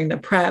are entering the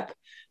prep,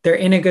 they're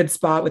in a good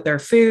spot with their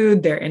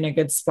food, they're in a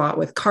good spot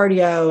with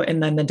cardio,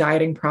 and then the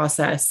dieting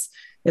process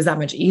is that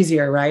much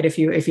easier, right? If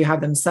you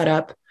have them set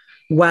up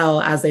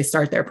well as they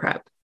start their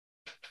prep.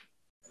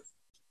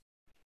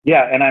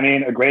 Yeah. And I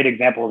mean, a great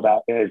example of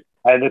that is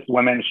I had this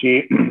woman,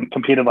 she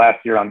competed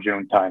last year on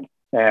June time,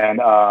 and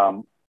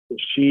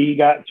she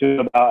got to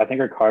about, I think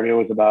her cardio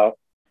was about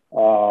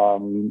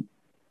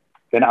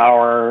an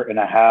hour and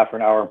a half or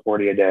an hour and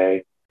 40 a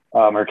day.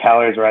 Her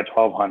calories were at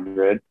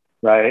 1,200.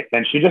 Right.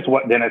 And she just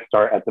didn't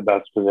start at the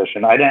best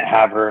position. I didn't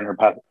have her in her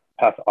past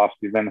off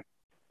season.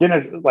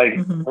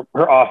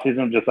 Her off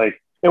season was just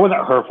like, it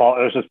wasn't her fault.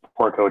 It was just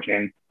poor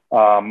coaching.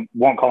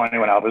 Won't call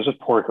anyone out. It was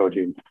just poor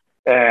coaching.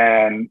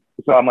 And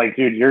so I'm like,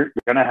 dude, you're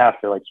going to have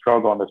to like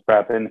struggle on this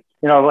prep. And,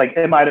 like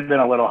it might've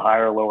been a little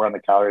higher or lower on the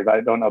calories.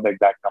 I don't know the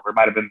exact number. It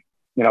might've been,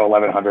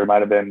 1,100,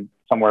 might've been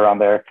somewhere around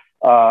there.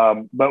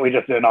 But we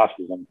just did an off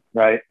season,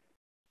 right?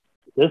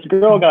 This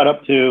girl got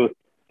up to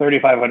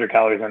 3,500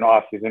 calories in an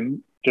off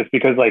season, just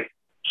because like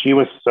she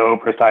was so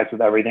precise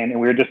with everything.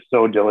 And we were just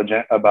so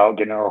diligent about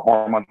getting her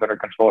hormones under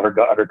control, her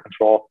gut under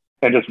control,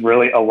 and just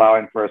really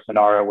allowing for a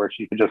scenario where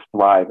she could just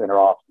thrive in her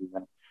off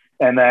season.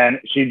 And then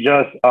she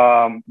just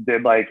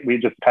we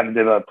just kind of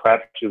did a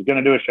prep. She was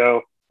going to do a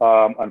show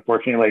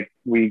Unfortunately, like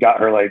we got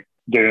her like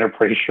getting her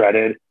pretty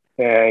shredded,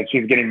 and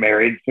she's getting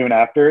married soon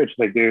after. And she's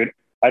like, dude,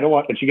 I don't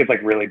want, and she gets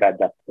like really bad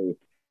death face.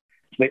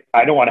 She's like,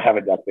 I don't want to have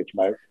a death face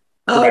for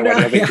my wedding.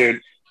 I was like,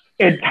 dude,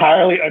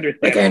 entirely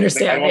understand. Like, I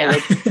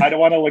understand. I don't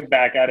want to look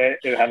back at it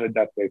and have a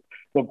death face.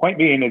 So the point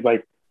being is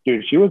like,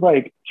 dude, she was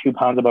like 2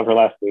 pounds above her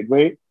last stage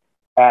weight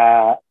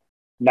at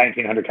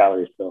 1,900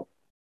 calories still.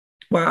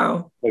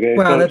 Wow. Okay.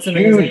 Wow, So that's huge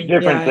amazing.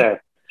 difference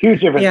there.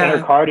 Huge difference. Yeah.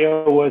 And her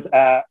cardio was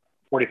at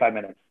 45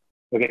 minutes.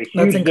 Okay. Huge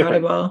That's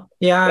incredible. Difference.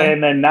 Yeah.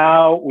 And then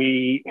now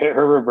we hit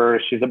her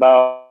reverse. She's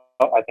about,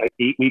 I think,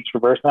 8 weeks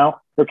reverse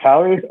now. Her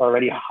calories are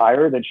already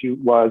higher than she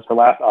was her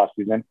last off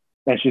season.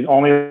 And she's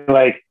only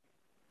like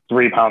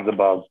 3 pounds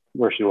above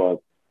where she was.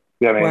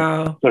 You know what I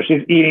mean? Wow. So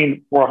she's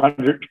eating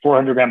 400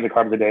 grams of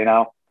carbs a day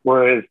now.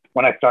 Whereas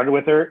when I started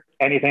with her,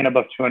 anything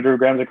above 200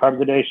 grams of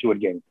carbs a day, she would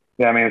gain.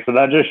 You know what I mean? So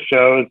that just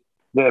shows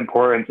the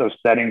importance of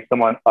setting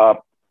someone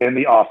up in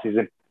the off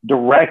season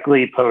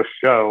directly post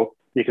show,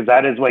 because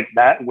that is like,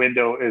 that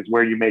window is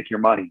where you make your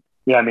money.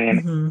 You know what I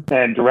mean? Mm-hmm.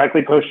 And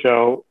directly post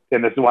show.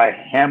 And this is why I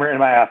hammer in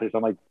my athletes.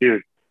 I'm like,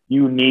 dude,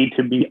 you need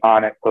to be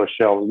on it post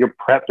show. Your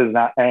prep does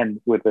not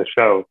end with the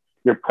show.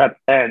 Your prep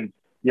ends,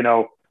 you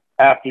know,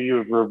 after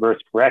you've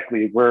reversed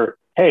correctly, where,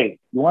 hey,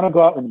 you want to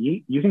go out and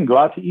eat, you can go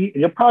out to eat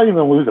and you'll probably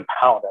even lose a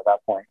pound at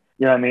that point.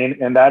 You know what I mean?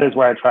 And that is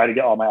where I try to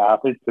get all my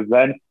athletes, because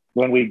then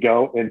when we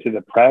go into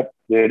the prep,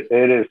 it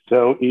is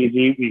so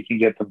easy. We can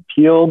get them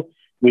peeled.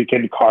 We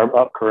can carb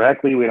up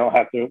correctly. We don't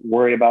have to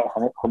worry about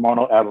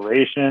hormonal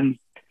aberrations,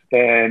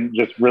 and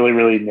just really,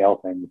 really nail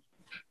things.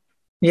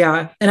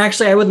 Yeah. And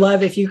actually, I would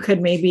love if you could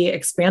maybe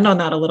expand on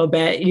that a little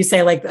bit. You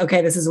say like,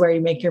 okay, this is where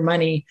you make your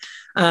money.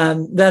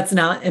 That's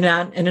not an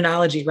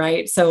analogy,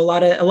 right? So a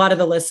lot of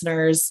the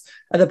listeners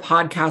of the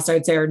podcast, I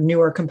would say, are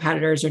newer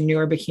competitors or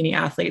newer bikini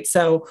athletes.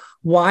 So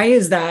why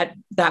is that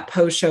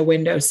post-show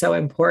window so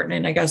important?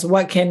 And I guess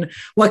what can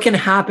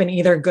happen,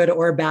 either good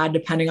or bad,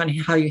 depending on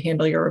how you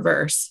handle your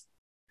reverse?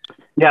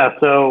 Yeah.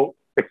 So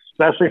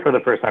especially for the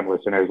first time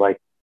listeners, like,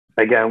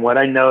 again, what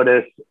I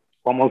noticed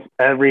almost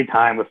every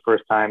time with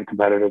first time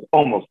competitors,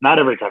 almost not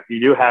every time,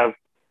 you do have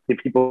the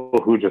people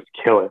who just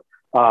kill it,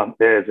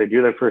 is they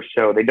do their first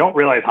show. They don't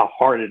realize how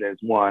hard it is,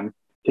 one,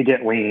 to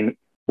get lean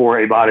for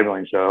a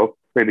bodybuilding show,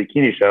 for a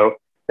bikini show.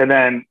 And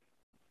then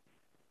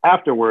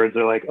afterwards,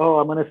 they're like, oh,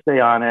 I'm going to stay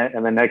on it.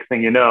 And the next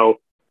thing you know,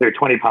 they're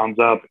 20 pounds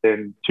up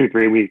in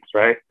 2-3 weeks,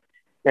 right?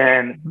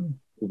 And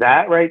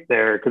that right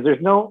there, because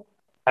there's no,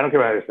 I don't care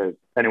what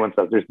anyone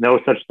says, there's no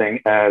such thing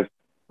as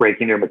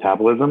breaking your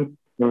metabolism.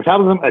 Your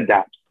metabolism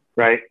adapts,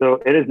 right?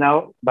 So it is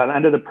now, by the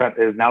end of the prep,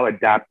 it is now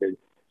adapted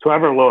to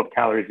however low of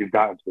calories you've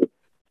gotten to.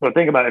 So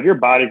think about it, if your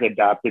body's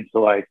adapted to,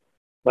 like,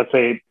 let's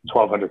say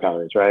 1,200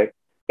 calories, right?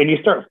 And you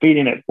start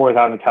feeding it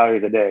 4,000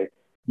 calories a day,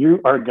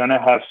 you are going to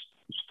have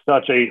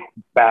such a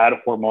bad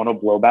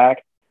hormonal blowback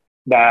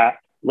that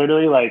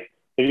literally, like,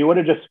 if you would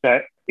have just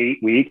spent 8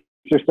 weeks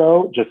or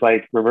so just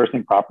like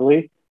reversing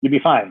properly, you'd be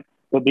fine.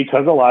 But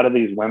because a lot of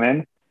these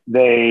women,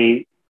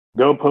 they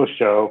go post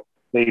show,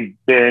 they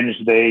binge,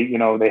 they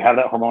have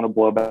that hormonal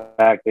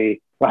blowback.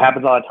 What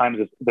happens a lot of times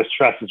is the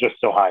stress is just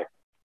so high.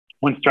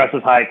 When stress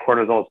is high,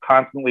 cortisol is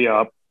constantly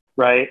up,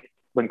 right?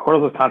 When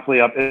cortisol is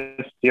constantly up,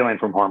 it's stealing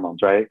from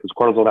hormones, right? Because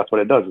cortisol, that's what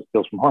it does. It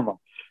steals from hormones.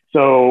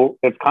 So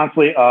it's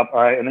constantly up,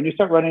 all right? And then you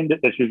start running into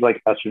issues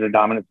like estrogen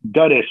dominance,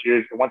 gut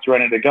issues. And once you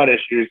run into gut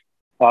issues,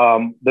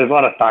 there's a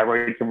lot of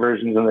thyroid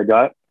conversions in the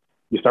gut.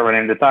 You start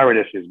running into thyroid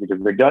issues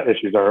because the gut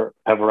issues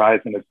have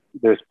arisen, and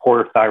there's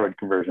poor thyroid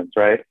conversions,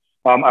 right?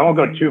 I won't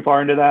go too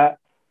far into that,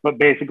 but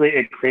basically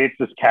it creates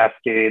this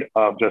cascade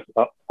of just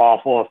an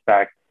awful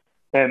effect.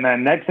 And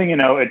then next thing you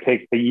know, it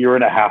takes 1.5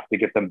 years to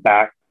get them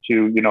back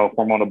to,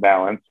 hormonal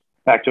balance,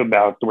 back to a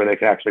balance to where they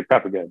can actually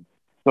prep again.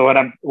 So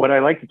what I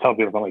like to tell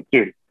people, I'm like,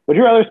 dude, would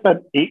you rather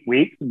spend 8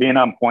 weeks being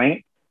on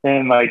point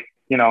and, like,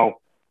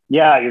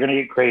 yeah, you're going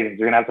to get cravings,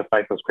 you're going to have to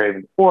fight those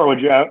cravings, or would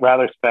you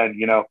rather spend,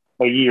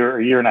 1.5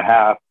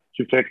 years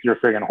to fix your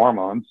friggin'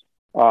 hormones?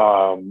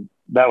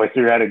 That way, so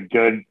you're at a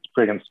good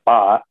friggin'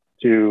 spot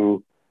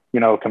to,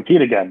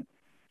 compete again.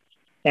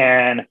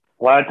 And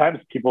a lot of times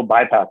people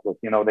bypass this,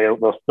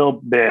 they'll still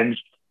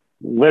binge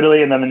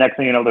literally. And then the next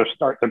thing they'll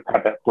start to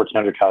prep at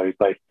 1,400 calories.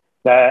 Like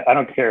that, I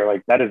don't care.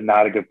 Like, that is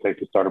not a good place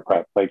to start a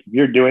prep. Like, if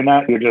you're doing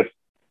that, you're just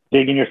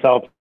digging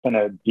yourself in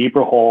a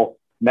deeper hole.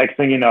 Next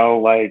thing you know,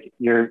 like,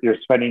 you're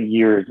spending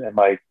years in,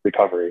 like,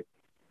 recovery,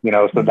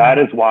 so that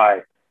is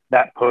why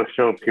that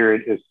post-show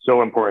period is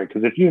so important.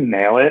 Because if you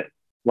nail it,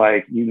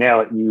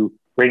 you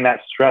bring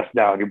that stress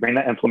down, you bring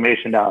that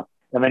inflammation down,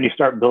 and then you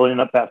start building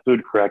up that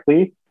food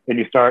correctly. And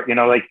you start,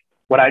 like,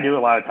 what I do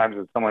a lot of times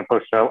is someone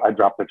post-show, I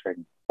drop the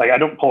training. Like, I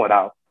don't pull it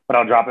out, but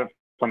I'll drop it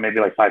from maybe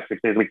like 5-6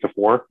 days a week to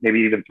 4, maybe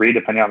even 3,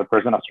 depending on the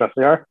person, how stressed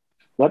they are.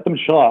 Let them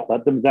chill out,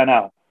 let them zen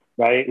out,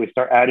 right? We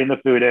start adding the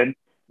food in,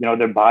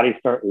 their bodies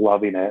start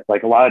loving it.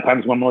 Like, a lot of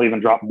times women will even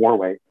drop more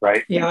weight,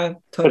 right? Yeah,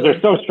 because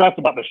they're so stressed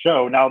about the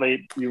show. Now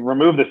you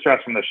remove the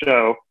stress from the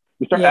show,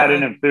 you start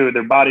adding in food,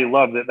 their body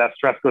loves it. That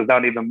stress goes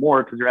down even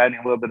more because you're adding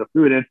a little bit of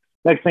food in.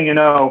 Next thing you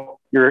know,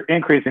 you're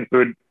increasing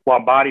food while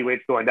body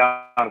weight's going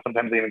down.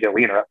 Sometimes they even get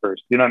leaner at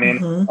first. You know what I mean?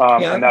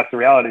 Mm-hmm. And that's the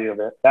reality of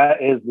it.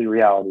 That is the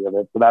reality of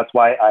it. So that's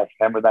why I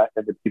hammer that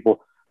into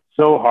people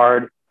so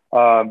hard,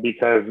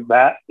 because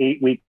that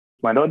 8-week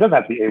window, it doesn't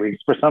have to be 8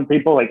 weeks. For some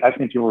people, like I've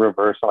seen people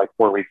reverse like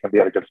 4 weeks and be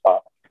at a good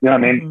spot. You know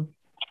what I mean?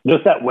 Mm-hmm.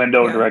 Just that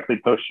window directly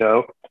post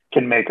show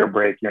can make or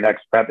break your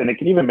next prep. And it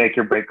can even make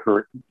or break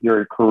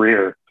your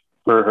career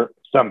for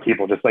some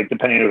people, just like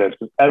depending on who it is,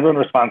 because everyone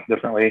responds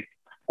differently.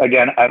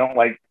 Again, I don't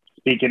like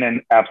speaking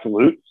in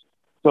absolutes.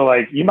 So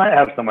like you might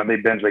have someone, they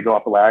binge, they go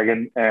off the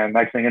wagon, and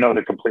next thing you know,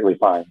 they're completely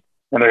fine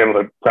and they're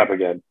able to prep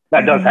again.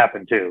 That does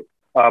happen too.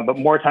 But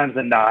more times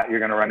than not, you're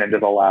going to run into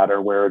the latter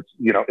where it's,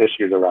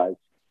 issues arise.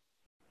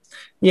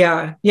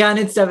 Yeah. And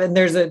it's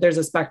there's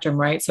a spectrum,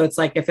 right? So it's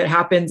like, if it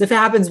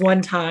happens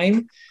one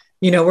time,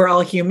 we're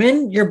all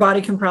human, your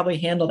body can probably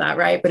handle that.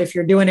 Right. But if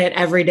you're doing it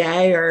every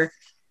day or,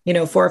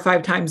 4 or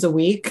 5 times a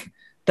week,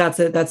 that's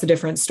a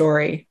different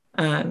story.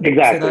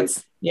 Exactly.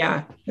 So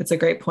it's a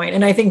great point.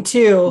 And I think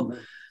too,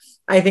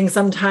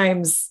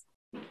 sometimes,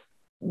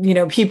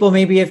 people,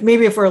 maybe if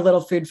we're a little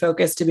food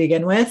focused to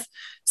begin with,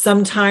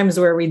 sometimes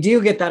where we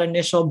do get that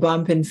initial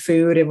bump in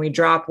food and we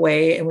drop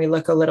weight and we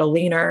look a little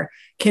leaner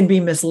can be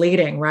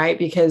misleading, right?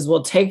 Because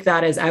we'll take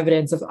that as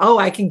evidence of,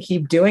 I can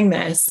keep doing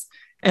this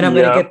and I'm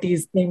going to get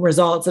these same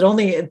results.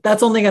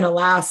 That's only going to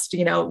last,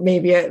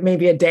 maybe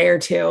a day or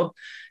two,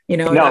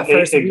 No,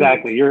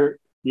 exactly. Week.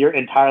 You're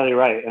entirely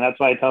right. And that's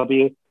why I tell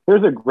people,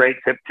 here's a great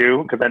tip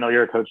too, because I know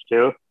you're a coach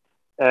too.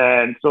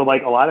 And so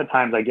like a lot of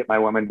times I get my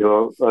women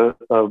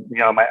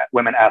my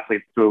women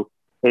athletes to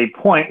a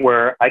point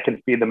where I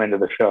can feed them into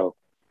the show.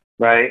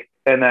 Right.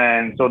 And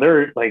then, so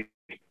they're like,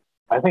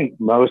 I think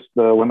most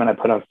the women I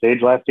put on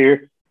stage last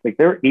year, like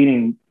they're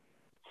eating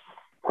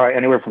probably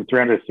anywhere from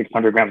 300 to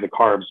 600 grams of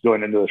carbs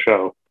going into the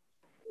show.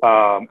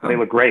 They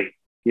look great.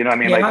 You know what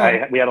I mean? Yeah.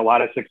 Like we had a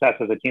lot of success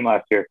as a team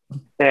last year.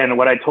 And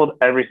what I told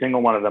every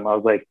single one of them, I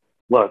was like,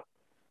 look,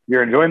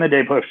 you're enjoying the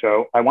day post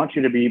show. I want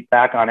you to be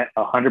back on it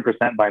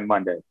 100% by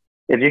Monday.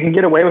 If you can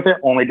get away with it,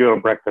 only do a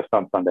breakfast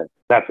on Sunday.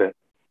 That's it.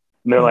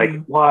 And they're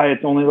like, why?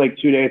 It's only like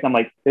 2 days. I'm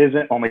like,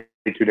 isn't only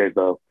 2 days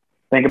though.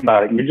 Think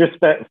about it. You just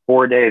spent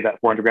 4 days at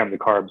 400 grams of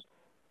carbs.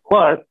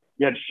 Plus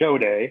you had show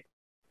day,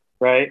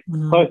 right?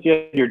 Plus you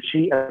had your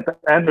cheat at the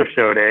end of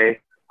show day.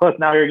 Plus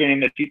now you're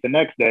getting to cheat the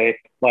next day.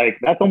 Like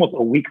that's almost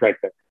a week right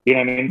there. You know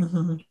what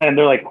I mean? And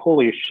they're like,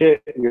 holy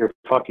shit, you're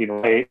fucking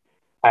right.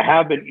 I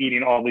have been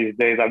eating all these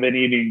days. I've been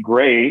eating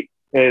great.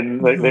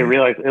 And they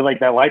realize it, like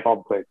that light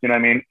bulb clicks, you know what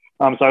I mean?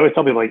 So I always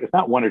tell people like, it's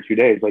not 1 or 2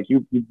 days. Like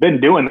you've been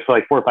doing this for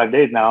like 4 or 5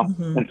 days now.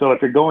 And so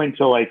if you're going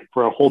to like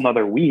for a whole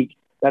nother week,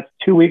 that's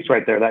 2 weeks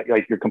right there that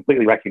like you're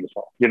completely wrecking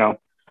yourself,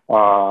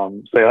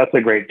 So that's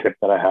a great tip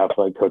that I have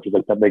for like coaches,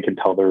 like that they can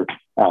tell their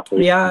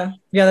athletes. Yeah,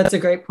 that's a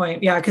great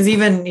point. Yeah, because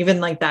even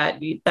like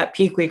that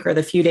peak week or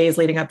the few days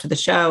leading up to the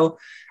show,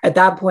 at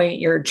that point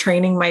your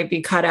training might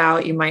be cut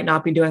out. You might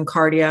not be doing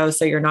cardio,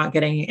 so you're not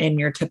getting in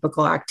your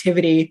typical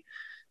activity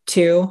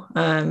too.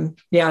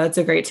 That's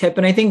a great tip.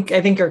 And I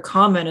think your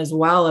comment as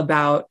well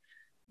about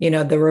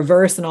the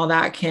reverse and all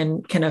that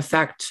can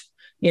affect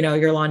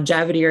your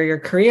longevity or your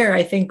career.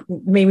 I think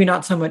maybe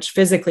not so much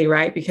physically,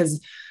 right?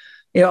 Because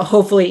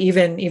hopefully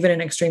even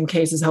in extreme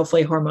cases,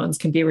 hopefully hormones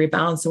can be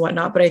rebalanced and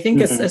whatnot. But I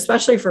think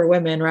especially for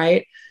women,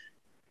 right,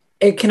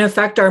 it can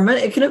affect our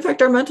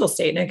mental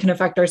state, and it can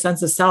affect our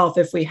sense of self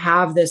if we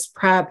have this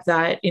prep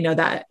that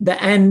that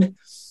the end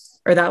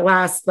or that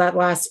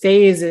last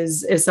phase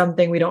is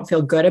something we don't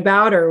feel good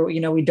about, or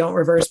we don't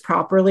reverse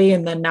properly,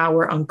 and then now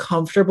we're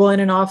uncomfortable in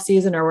an off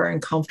season, or we're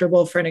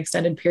uncomfortable for an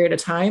extended period of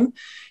time.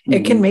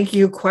 It can make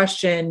you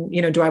question,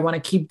 do I want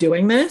to keep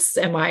doing this?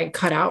 Am I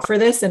cut out for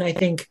this? And I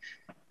think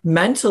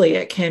mentally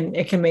it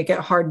can make it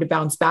hard to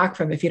bounce back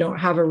from. If you don't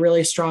have a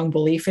really strong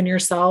belief in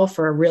yourself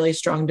or a really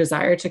strong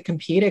desire to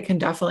compete, it can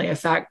definitely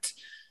affect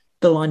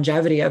the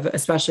longevity of,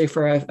 especially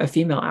for a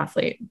female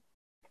athlete.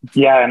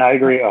 Yeah. And I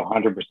agree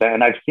 100%.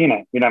 And I've seen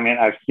it,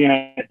 I've seen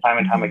it time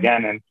and time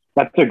again. And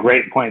that's a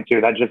great point too.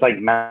 That's just like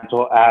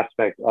mental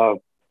aspect of,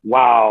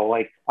 wow.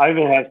 Like I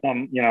even have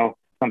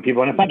some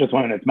people, and it's not just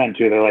women, it's men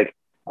too. They're like,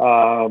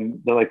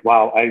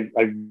 wow,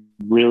 I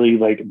really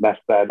like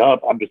messed that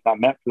up. I'm just not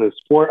meant for this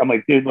sport. I'm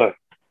like, dude, look,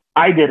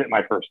 I did it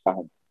my first time.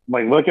 I'm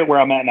like, look at where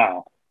I'm at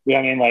now. Yeah,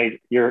 I mean,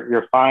 like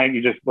you're fine.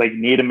 You just like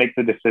need to make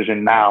the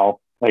decision now,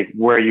 like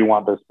where you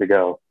want this to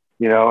go,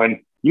 and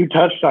you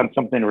touched on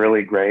something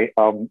really great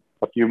a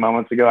few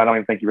moments ago. I don't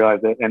even think you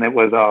realized it. And it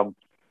was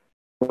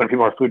when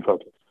people are food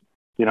focused,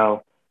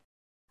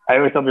 I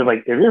always tell people,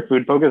 like, if you're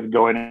food focused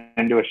going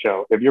into a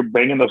show, if you're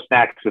bringing those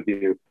snacks with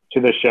you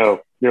to the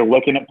show, you're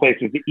looking at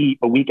places to eat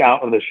a week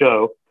out of the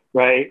show,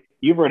 right?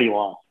 You've already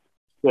lost.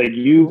 Like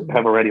you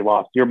have already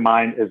lost. Your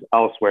mind is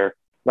elsewhere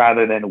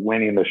rather than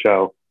winning the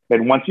show.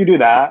 And once you do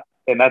that,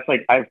 and that's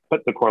like, I've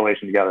put the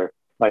correlation together.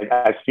 Like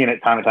I've seen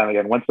it time and time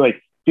again. Once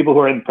like people who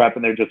are in prep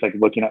and they're just like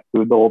looking at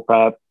food the whole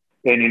prep,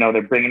 and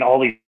they're bringing all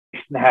these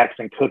snacks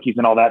and cookies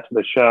and all that to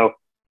the show,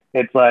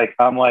 it's like,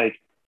 I'm like,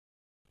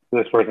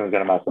 this person is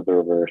going to mess up the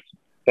reverse.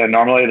 than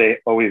normally they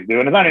always do.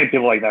 And it's not even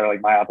people like that are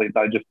like my athletes.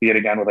 I just see it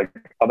again with like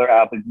other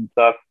athletes and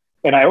stuff.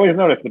 And I always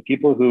notice the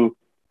people who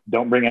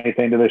don't bring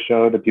anything to the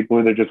show, the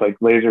people who are just like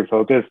laser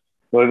focused,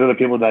 those are the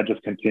people that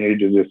just continue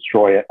to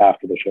destroy it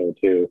after the show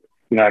too.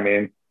 You know what I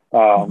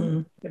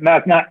mean? And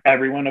that's not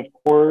everyone, of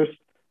course,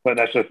 but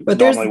that's just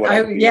normally what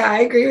I see. I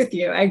agree with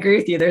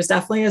you. There's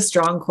definitely a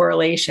strong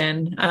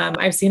correlation.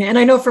 I've seen it. And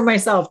I know for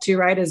myself too,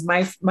 right? As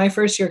my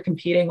first year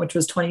competing, which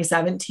was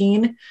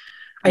 2017,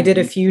 I did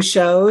a few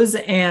shows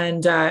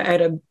and I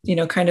had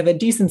a, kind of a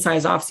decent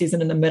size off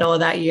season in the middle of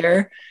that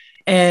year.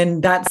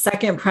 And that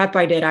second prep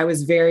I did, I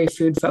was very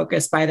food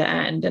focused by the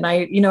end. And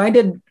I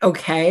did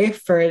okay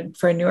for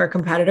a newer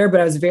competitor, but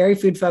I was very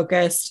food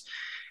focused.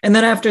 And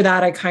then after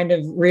that, I kind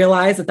of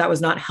realized that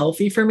was not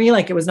healthy for me.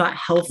 Like it was not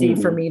healthy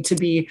for me to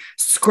be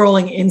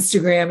scrolling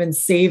Instagram and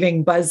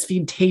saving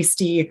BuzzFeed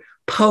tasty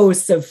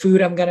posts of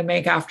food I'm going to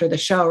make after the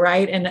show.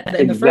 Right. And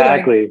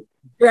exactly.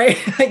 Right.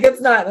 Like that's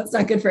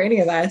not good for any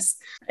of us.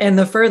 And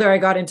the further I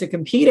got into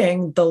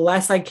competing, the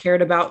less I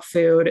cared about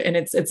food. And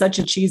it's such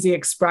a cheesy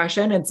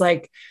expression. It's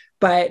like,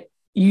 but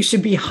you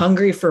should be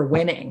hungry for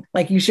winning.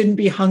 Like you shouldn't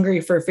be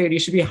hungry for food. You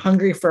should be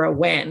hungry for a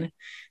win.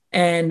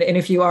 And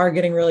if you are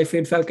getting really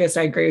food focused,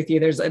 I agree with you.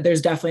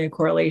 There's definitely a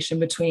correlation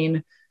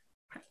between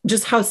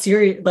just how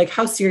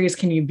serious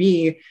can you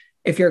be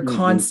if you're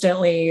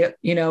constantly,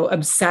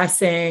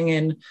 obsessing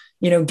and,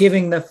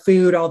 giving the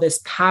food all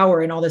this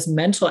power and all this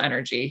mental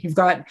energy.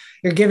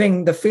 You're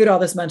giving the food all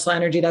this mental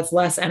energy. That's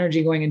less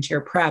energy going into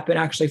your prep and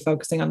actually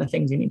focusing on the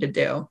things you need to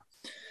do.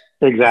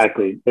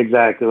 Exactly.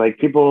 Like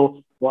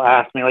people will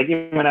ask me, like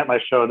even at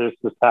my show this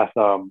past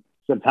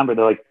September,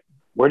 they're like,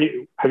 where do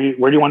you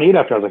want to eat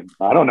after? I was like,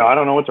 I don't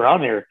know what's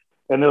around here.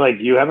 And they're like,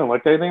 you haven't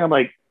looked at anything? I'm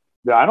like,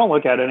 I don't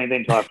look at anything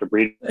until after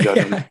breed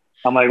judging. Yeah.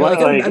 I'm like, well,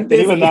 I'm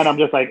even then I'm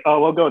just like,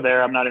 oh, we'll go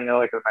there. I'm not even gonna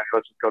look at the menu.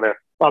 Let's just go there.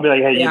 I'll be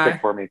like, hey, you pick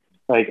for me.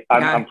 Like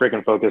I'm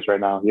freaking focused right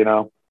now,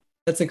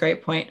 That's a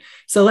great point.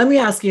 So let me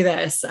ask you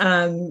this. This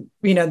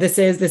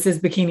is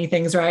Bikini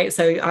Things, right?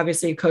 So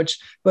obviously you coach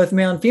both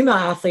male and female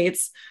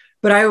athletes,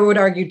 but I would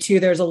argue too,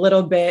 there's a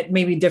little bit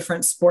maybe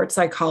different sports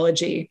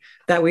psychology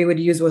that we would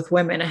use with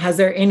women. Has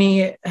there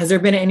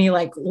been any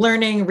like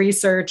learning,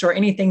 research, or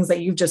any things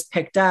that you've just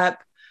picked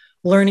up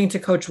learning to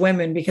coach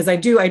women? Because I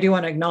do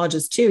want to acknowledge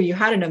this too. You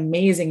had an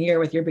amazing year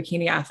with your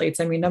bikini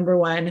athletes. I mean, number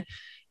one,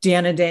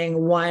 Deanna Dang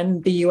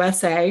won the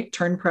USA,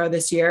 turned pro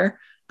this year.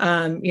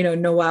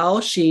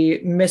 Noelle, she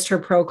missed her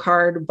pro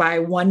card by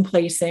one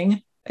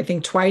placing, I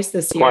think twice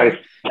this year.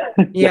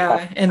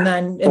 Yeah. And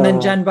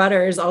then Jen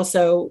Butters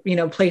also,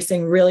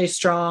 placing really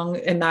strong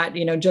in that,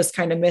 just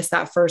kind of missed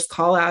that first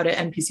call out at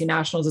NPC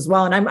Nationals as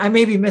well. And I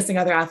may be missing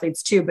other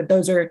athletes too, but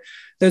those are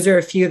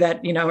a few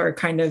that, are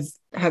kind of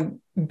have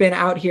been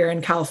out here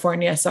in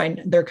California. So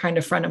they're kind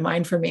of front of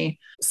mind for me.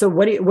 So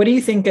what do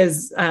you think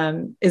is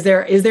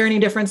there any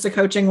difference to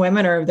coaching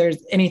women, or if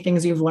there's any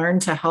things you've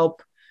learned to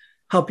help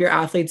your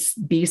athletes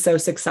be so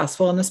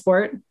successful in the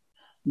sport?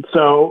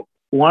 So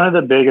one of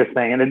the biggest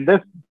thing, and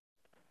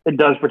it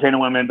does pertain to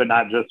women, but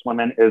not just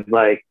women, is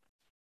like,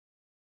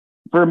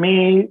 for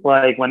me,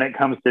 like when it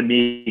comes to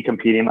me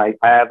competing, like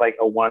I have like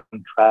a one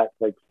track,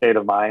 like state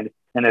of mind.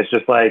 And it's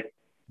just like,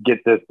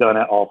 get this done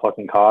at all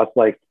fucking costs.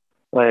 Like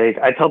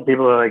I tell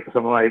people, like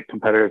some of my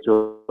competitors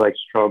who like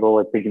struggle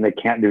with thinking they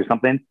can't do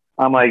something.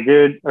 I'm like,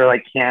 dude, or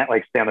like can't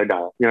like stay on their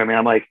diet. You know what I mean?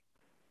 I'm like,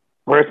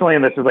 personally,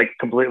 and this is like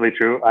completely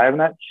true, I have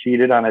not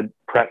cheated on a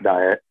prep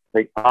diet.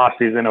 Like off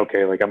season,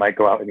 okay, like I might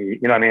go out and eat,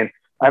 you know what I mean?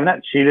 I have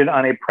not cheated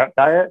on a prep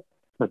diet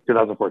since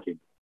 2014.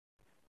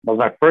 That was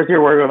my first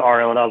year working with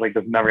Ariel, and I was like,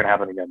 this is never gonna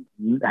happen again.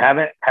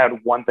 Haven't had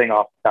one thing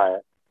off the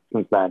diet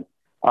since then.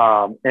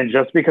 And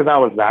just because I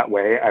was that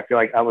way, I feel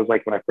like I was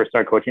like, when I first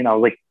started coaching, I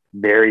was like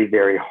very,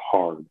 very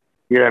hard.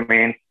 You know what I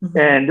mean? Mm-hmm.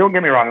 And don't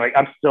get me wrong, like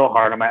I'm still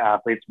hard on my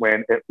athletes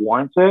when it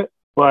warrants it.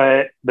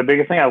 But the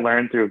biggest thing I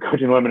learned through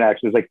coaching women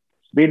actually is like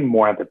being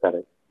more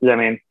empathetic. You know what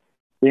I mean?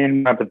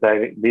 Being more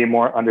empathetic, being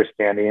more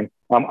understanding.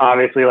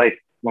 Obviously, like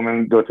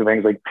women go through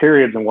things like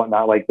periods and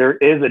whatnot. Like there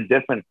is a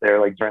difference there,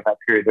 like during that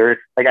period. There,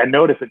 like I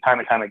notice it time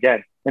and time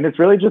again. And it's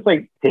really just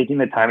like taking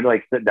the time to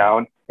like sit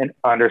down and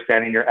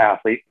understanding your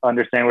athlete,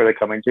 understand where they're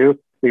coming to,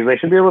 because they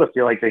should be able to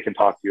feel like they can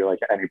talk to you like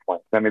at any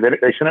point. I mean,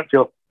 they shouldn't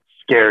feel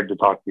scared to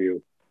talk to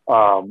you.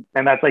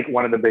 And that's like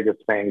one of the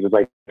biggest things is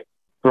like,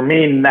 for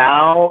me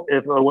now,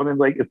 if a woman's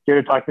like is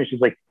scared to talk to me,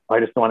 she's like, I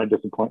just don't want to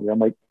disappoint you. I'm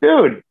like,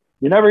 dude,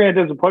 you're never going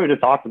to disappoint me to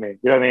talk to me.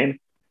 You know what I mean?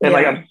 And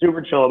like, I'm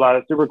super chill about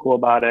it, super cool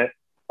about it.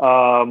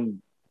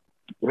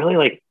 Really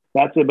like,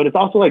 that's it. But it's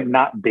also like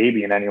not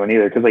babying anyone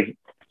either. Cause like,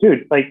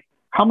 dude, like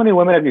how many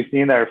women have you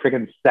seen that are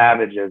freaking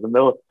savages? And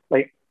they'll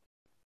like,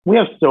 we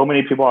have so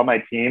many people on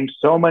my team,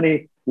 so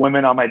many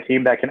women on my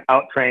team that can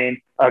out train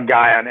a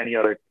guy on any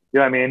other, you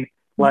know what I mean?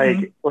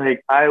 Like,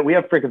 we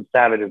have freaking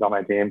savages on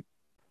my team.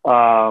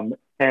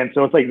 And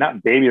so it's like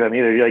not baby them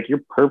either. You're like,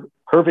 you're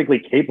perfectly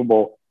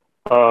capable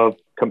of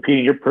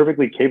competing. You're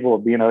perfectly capable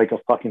of being like a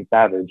fucking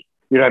savage.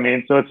 You know what I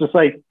mean? So it's just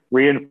like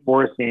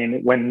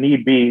reinforcing when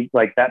need be,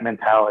 like that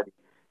mentality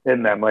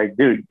in them. Like,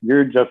 dude,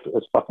 you're just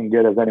as fucking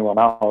good as anyone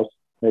else.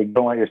 Like,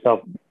 don't let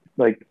yourself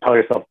like tell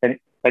yourself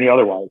any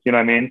otherwise. You know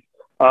what I mean?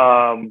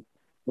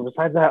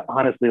 Besides that,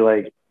 honestly,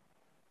 like,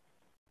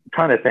 I'm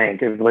trying to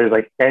think if there's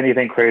like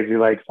anything crazy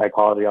like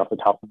psychology off the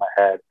top of my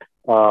head.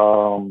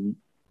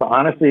 But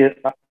honestly,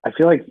 I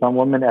feel like some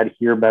women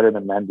adhere better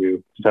than men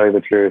do, to tell you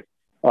the truth.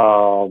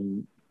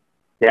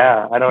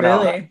 Yeah, I don't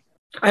know. Really?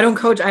 I don't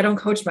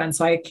coach men,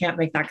 so I can't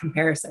make that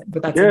comparison,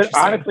 but that's Yeah, interesting.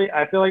 honestly,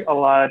 I feel like a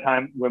lot of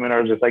times women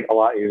are just like a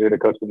lot easier to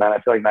coach than men. I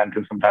feel like men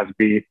can sometimes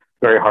be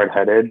very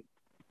hard-headed,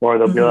 or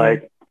they'll be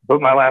like, but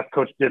my last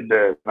coach did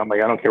this. And I'm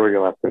like, I don't care what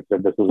your last coach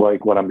did. This is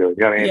like what I'm doing.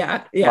 You know what I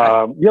mean?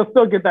 Yeah. You'll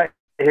still get that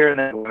here and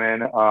there,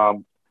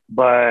 women.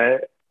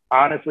 But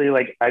honestly,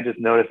 like, I just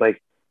noticed,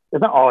 like,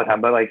 it's not all the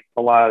time, but like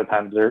a lot of the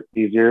times they're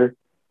easier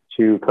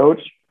to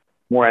coach,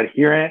 more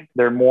adherent.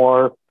 They're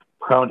more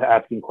prone to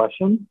asking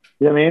questions.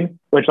 You know what I mean?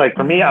 Which, like,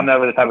 for me, I'm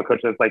never the type of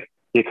coach that's like,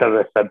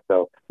 because I said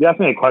so. You ask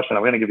me a question,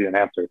 I'm going to give you an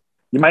answer.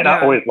 You might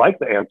not always like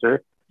the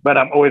answer, but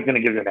I'm always going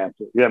to give you an answer.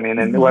 You know what I mean?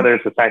 And whether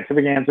it's a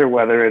scientific answer,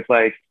 whether it's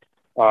like,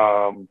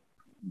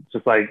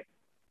 just like,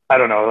 I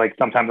don't know, like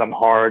sometimes I'm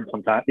hard,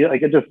 sometimes, yeah,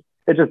 like it just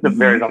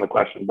varies on the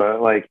question,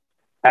 but like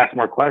ask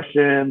more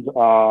questions.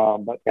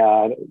 But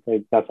yeah,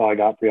 like, that's all I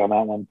got for you on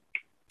that one.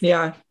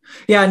 Yeah.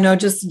 No,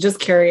 just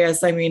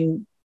curious. I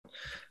mean,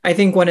 I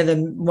think one of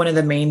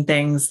the main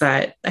things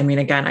that, I mean,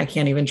 again, I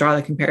can't even draw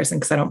the comparison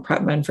because I don't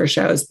prep men for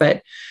shows,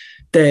 but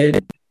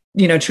the,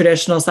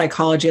 traditional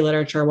psychology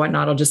literature,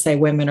 whatnot, will just say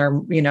women are,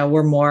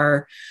 we're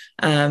more,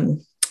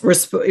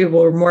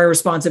 we're more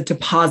responsive to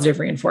positive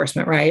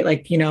reinforcement, right?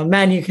 Like,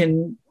 men, you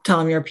can tell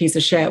them you're a piece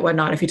of shit,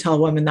 whatnot. If you tell a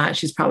woman that,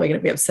 she's probably going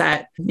to be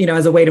upset,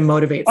 as a way to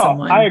motivate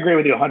someone. I agree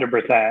with you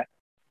 100%.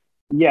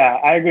 Yeah,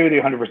 I agree with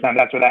you 100%.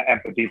 That's where that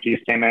empathy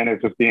piece came in.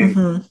 It's just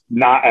being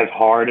not as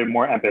hard and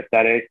more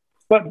empathetic,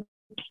 but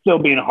still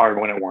being hard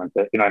when it warrants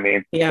it. You know what I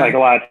mean? Yeah. Like a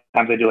lot of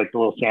times I do like the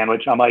little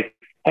sandwich. I'm like,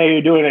 hey,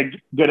 you're doing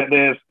good at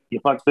this. You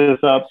fucked this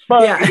up,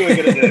 but you're doing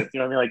good at this. You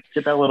know what I mean? Like,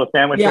 get that little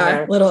sandwich in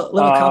there. Little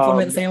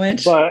compliment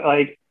sandwich. But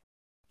like,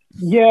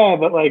 yeah,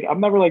 but like, I'm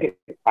never like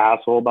an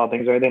asshole about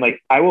things or anything.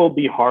 Like, I will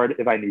be hard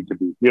if I need to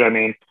be. You know what I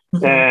mean?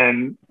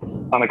 And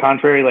on the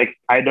contrary, like,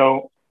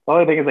 the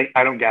only thing is, like,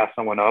 I don't gas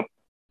someone up,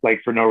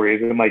 like, for no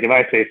reason. Like, if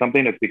I say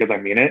something, it's because I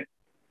mean it.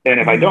 And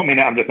if I don't mean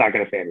it, I'm just not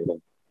going to say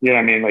anything. You know what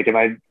I mean? Like,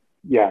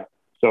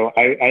 so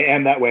I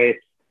am that way,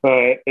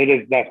 but it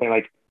is definitely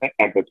like an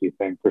empathy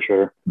thing for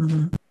sure.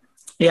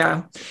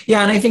 Yeah.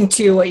 And I think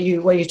too, what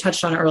you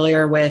touched on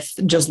earlier with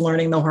just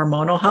learning the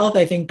hormonal health,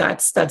 I think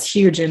that's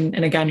huge. And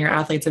again, your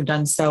athletes have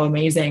done so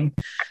amazing,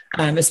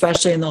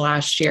 especially in the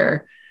last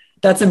year.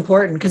 That's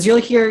important because you'll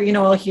hear,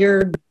 I'll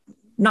hear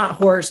not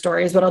horror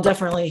stories, but I'll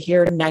definitely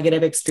hear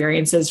negative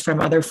experiences from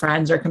other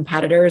friends or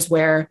competitors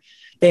where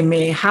they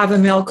may have a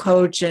male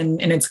coach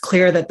and it's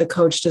clear that the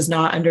coach does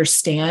not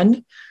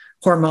understand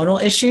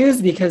hormonal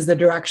issues because the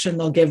direction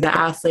they'll give the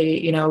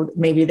athlete,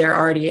 maybe they're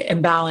already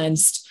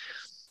imbalanced,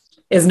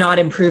 is not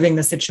improving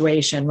the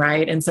situation.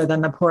 Right. And so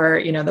then the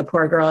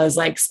poor girl is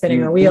like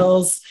spinning her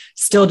wheels,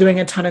 still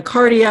doing a ton of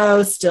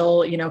cardio,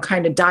 still,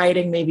 kind of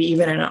dieting, maybe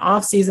even in an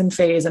off-season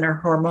phase, and her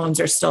hormones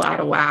are still out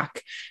of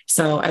whack.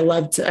 So I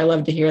love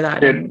to hear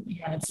that. And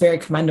it's very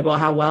commendable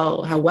how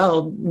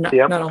well not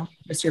only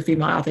just your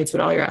female athletes,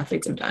 but all your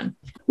athletes have done.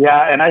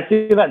 Yeah. And I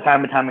see that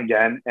time and time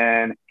again.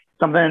 And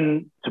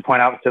something to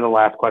point out to the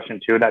last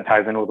question too, that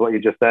ties in with what you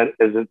just said,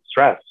 is it's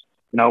stress.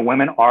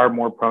 Women are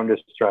more prone to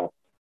stress.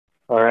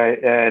 All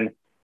right. And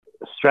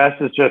stress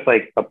is just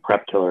like a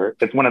prep killer.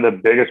 It's one of the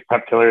biggest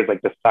prep killers,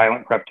 like the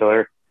silent prep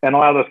killer. And a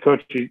lot of those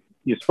coaches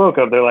you spoke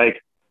of, they're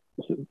like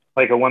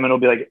a woman will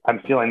be like, I'm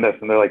feeling this.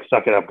 And they're like,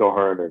 suck it up, go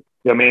harder.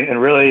 You know what I mean?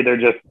 And really they're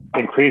just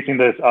increasing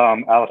this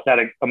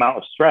allostatic amount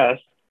of stress.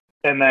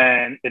 And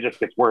then it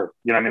just gets worse.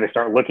 You know what I mean? They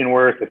start looking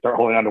worse. They start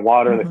holding on to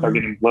water. They start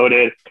getting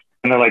bloated.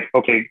 And they're like,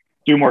 okay,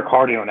 do more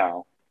cardio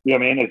now. You know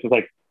what I mean? It's just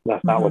like,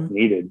 that's not what's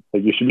needed.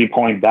 Like, you should be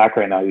pulling back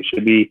right now. You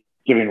should be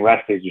giving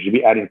rest days. You should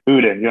be adding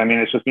food in. You know what I mean?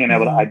 It's just being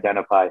able to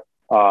identify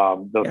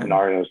those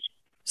scenarios.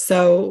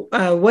 So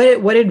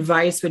what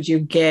advice would you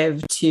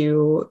give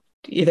to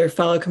either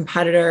fellow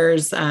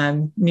competitors,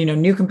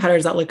 new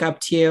competitors that look up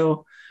to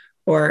you,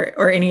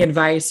 or any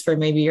advice for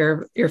maybe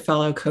your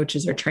fellow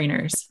coaches or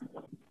trainers?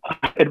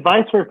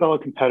 Advice for a fellow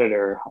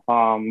competitor.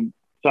 So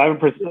I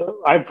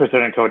have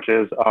precision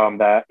coaches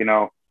that,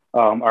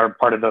 are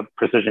part of the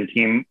precision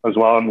team as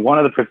well. And one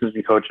of the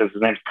precision coaches,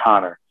 his name's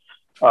Connor.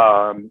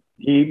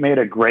 He made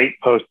a great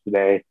post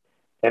today,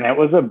 and it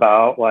was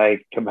about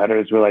like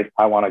competitors who were like,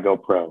 I want to go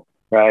pro,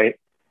 right?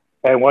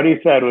 And what he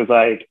said was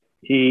like,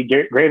 he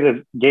gave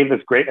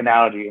this great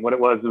analogy. And what it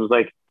was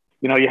like,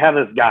 you have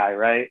this guy,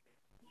 right?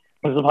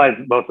 This applies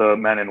both to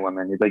men and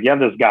women. He's like, you have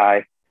this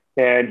guy,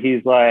 and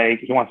he's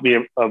like, he wants to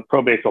be a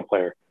pro baseball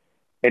player.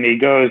 And he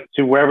goes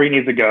to wherever he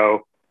needs to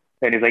go,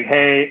 and he's like,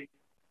 hey,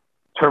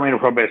 turn me into a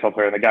pro baseball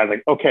player. And the guy's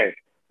like, okay,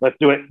 let's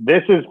do it.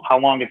 This is how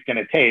long it's going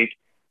to take.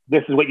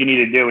 This is what you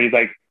need to do. And he's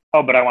like,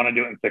 oh, but I want to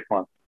do it in 6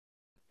 months.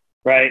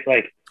 Right?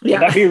 Like,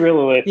 would that be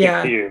realistic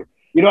to you?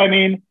 You know what I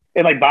mean?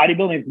 And like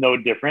bodybuilding is no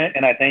different.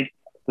 And I think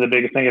the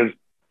biggest thing is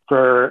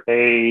for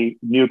a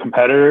new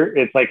competitor,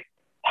 it's like,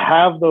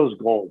 have those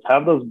goals,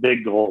 have those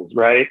big goals,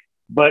 right?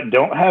 But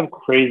don't have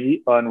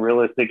crazy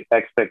unrealistic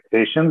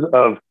expectations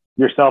of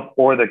yourself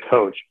or the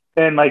coach.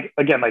 And like,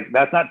 again, like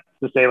that's not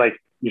to say like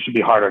you should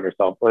be hard on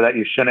yourself or that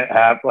you shouldn't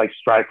have like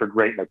strive for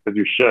greatness, because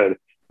you should.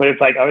 But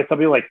it's like, I always tell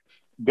people like,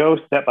 go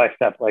step by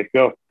step, like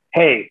go,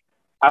 hey,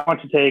 I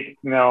want to take,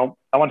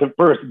 I want to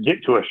first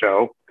get to a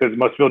show, because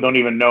most people don't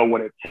even know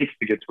what it takes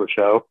to get to a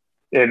show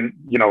and,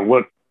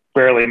 look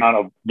fairly amount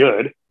of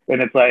good.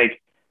 And it's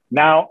like,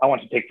 now I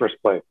want to take first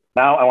place.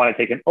 Now I want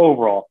to take an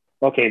overall.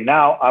 Okay,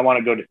 now I want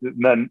to go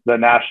to the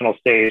national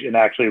stage and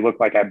actually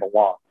look like I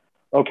belong.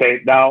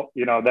 Okay, now,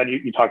 then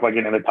you talk about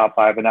getting in the top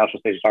 5, the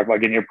national stage, you talk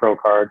about getting your pro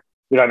card,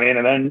 you know what I mean?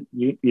 And then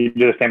you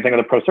do the same thing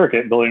with the pro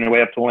circuit, building your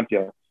way up to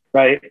Olympia,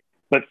 right?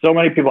 But so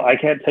many people, I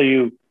can't tell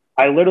you,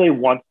 I literally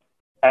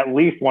at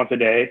least once a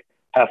day,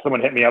 have someone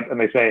hit me up and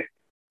they say,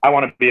 I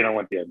want to be an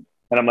Olympian.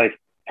 And I'm like,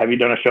 have you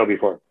done a show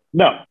before?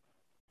 No.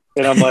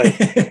 And I'm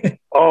like,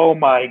 oh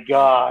my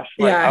gosh.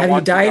 Like, yeah. Have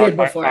you dieted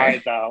before?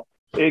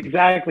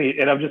 Exactly.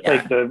 And I'm just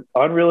like, the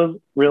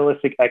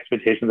unrealistic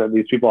expectations that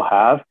these people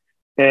have.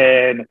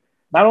 And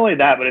not only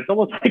that, but it's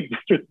almost like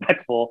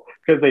disrespectful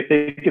because they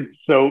think it's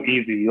so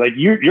easy. Like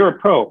you're a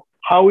pro.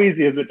 How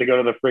easy is it to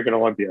go to the freaking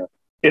Olympia?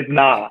 It's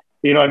not.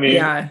 You know what I mean?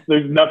 Yeah.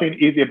 There's nothing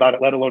easy about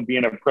it, let alone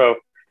being a pro,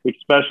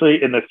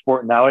 especially in the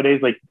sport nowadays.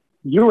 Like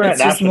you were at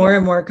nationals. It's just more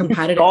and more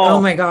competitive.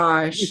 Oh my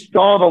gosh. You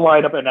saw the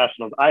lineup at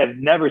nationals. I have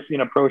never seen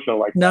a pro show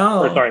like that.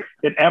 Or sorry,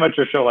 an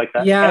amateur show like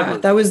that. Yeah. Ever.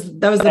 That was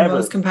the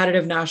most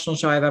competitive national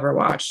show I've ever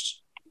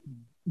watched.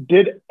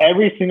 Did almost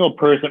every single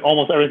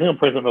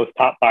person in those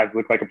top 5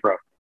 look like a pro?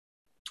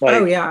 Like,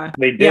 oh yeah.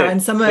 They did. Yeah.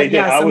 And some of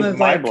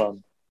like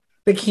blown.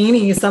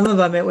 Bikini, some of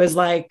them, it was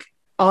like,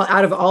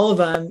 out of all of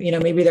them,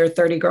 maybe there are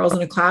 30 girls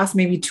in a class,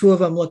 maybe 2 of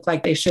them look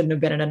like they shouldn't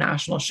have been in a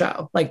national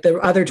show. Like the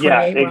other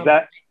 28.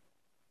 Yeah,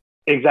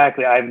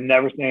 exactly. I've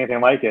never seen anything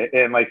like it.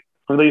 And like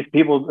for these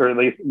people, or at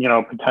least,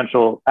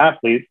 potential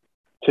athletes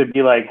to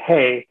be like,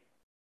 hey,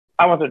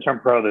 I want to turn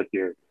pro this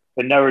year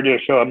and never do a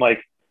show. I'm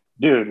like,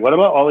 dude, what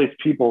about all these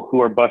people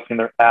who are busting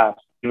their ass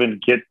to even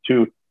get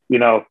to,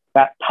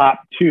 that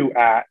top 2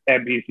 at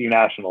NBC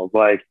nationals?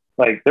 Like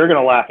they're going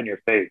to laugh in your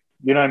face.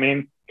 You know what I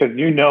mean? Because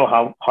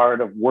how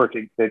hard of work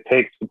it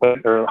takes to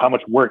put, or how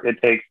much work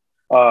it takes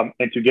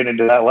and to get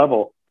into that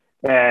level.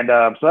 And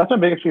so that's my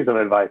biggest piece of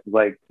advice. Is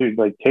like, dude,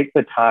 like take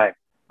the time,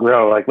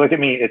 grow. Like, look at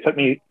me. It took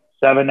me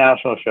 7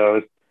 national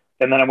shows,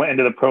 and then I went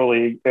into the pro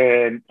league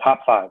and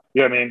top 5.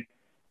 You know what I mean?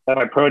 At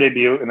my pro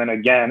debut, and then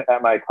again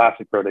at my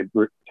classic pro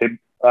debut.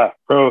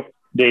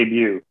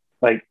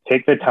 Like,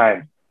 take the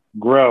time,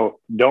 grow.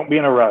 Don't be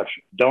in a rush.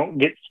 Don't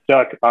get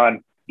stuck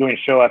on doing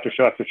show after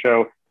show after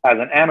show as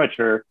an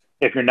amateur.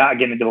 If you're not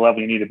getting to the level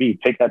you need to be,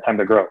 take that time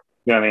to grow.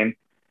 You know what I mean?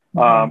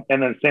 Mm-hmm.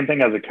 And then same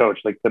thing as a coach.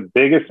 Like the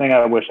biggest thing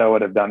I wish I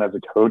would have done as a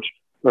coach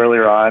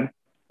earlier on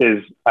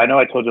is, I know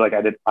I told you like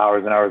I did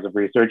hours and hours of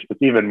research.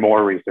 It's even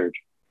more research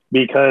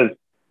because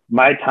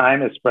my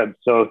time is spread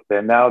so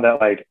thin now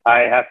that like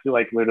I have to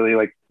like literally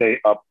like stay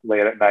up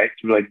late at night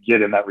to like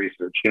get in that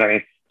research. You know what I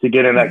mean? To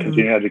get in that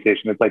continuing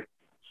education. It's like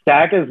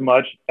stack as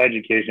much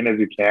education as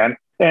you can,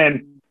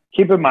 and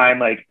keep in mind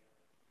like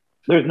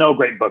there's no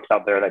great books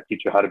out there that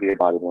teach you how to be a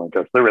bodybuilding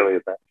coach. There really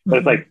isn't. But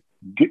it's like,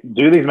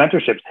 do these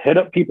mentorships, hit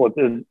up people. It's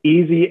as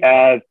easy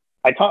as,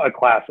 I taught a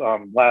class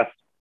last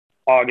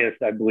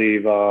August, I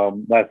believe,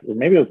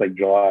 maybe it was like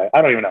July.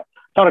 I don't even know.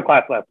 Taught a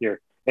class last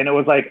year. And it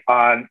was like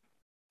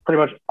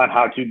pretty much on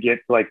how to get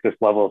to like this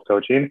level of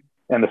coaching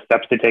and the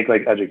steps to take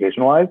like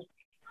education wise.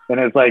 And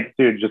it's like,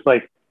 dude, just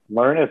like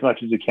learn as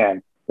much as you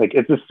can. Like,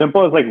 it's as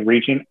simple as like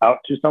reaching out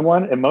to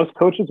someone, and most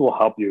coaches will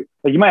help you.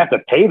 Like, you might have to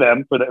pay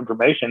them for the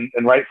information,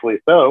 and rightfully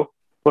so.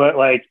 But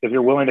like, if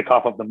you're willing to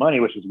cough up the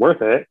money, which is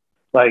worth it,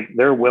 like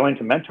they're willing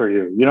to mentor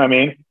you. You know what I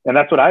mean? And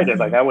that's what I did.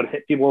 Like, I would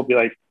hit people and be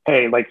like,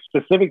 hey, like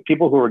specific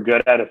people who are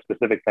good at a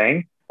specific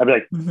thing. I'd be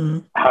like,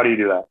 how do you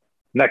do that?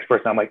 Next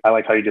person, I'm like, I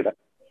like how you do that.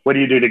 What do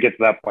you do to get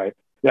to that point?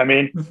 You know what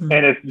I mean?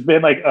 And it's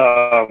been like,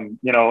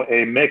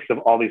 a mix of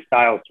all these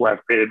styles where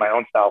I've created my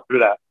own style through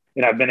that.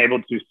 And I've been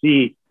able to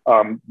see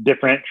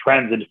different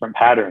trends and different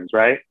patterns,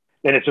 right?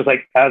 And it's just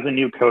like, as a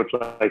new coach,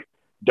 like,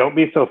 don't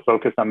be so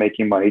focused on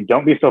making money.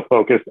 Don't be so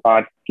focused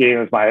on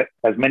getting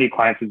as many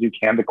clients as you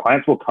can. The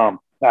clients will come,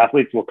 the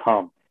athletes will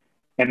come.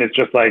 And it's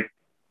just like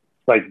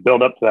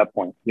build up to that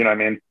point. You know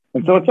what I mean?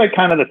 And so it's like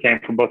kind of the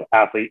same for both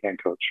athlete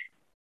and coach.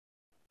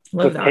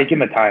 Just taking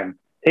the time,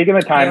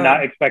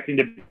 not expecting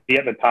to be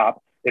at the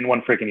top in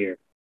one freaking year.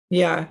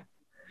 Yeah.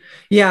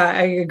 Yeah,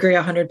 I agree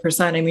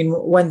 100%. I mean,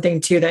 one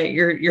thing too that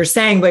you're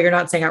saying, but you're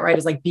not saying outright,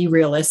 is like, be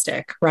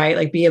realistic, right?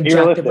 Like, be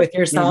objective with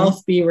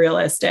yourself, be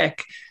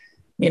realistic.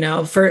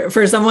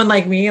 For someone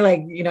like me,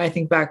 like, I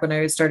think back when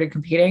I started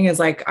competing, is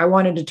like, I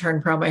wanted to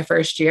turn pro my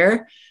first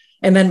year.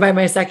 And then by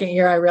my second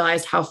year, I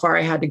realized how far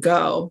I had to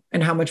go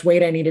and how much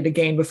weight I needed to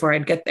gain before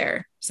I'd get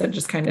there. So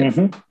just kind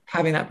of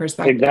having that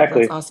perspective.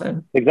 Exactly. That's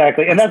awesome.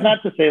 Exactly. And that's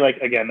not to say, like,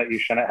 again, that you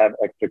shouldn't have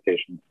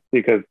expectations,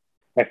 because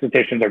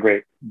expectations are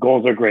great.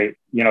 Goals are great.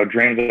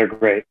 Dreams are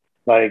great.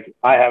 Like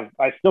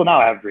I still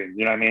now have dreams,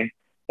 you know what I mean?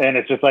 And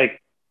it's just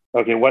like,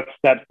 okay, what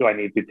steps do I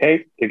need to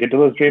take to get to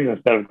those dreams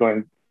instead of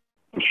going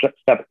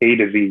step A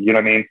to Z, you know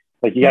what I mean?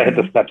 Like you gotta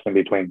hit the steps in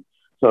between.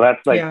 So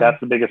that's like, that's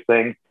the biggest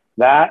thing.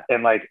 That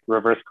and like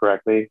reverse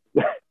correctly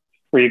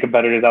for you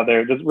competitors out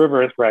there, just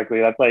reverse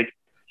correctly. That's like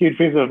huge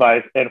piece of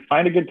advice. And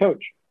find a good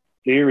coach.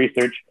 Do your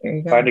research,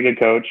 find a good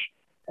coach.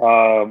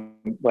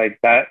 Like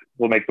that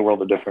will make the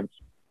world a difference.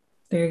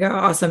 There you go.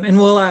 Awesome. And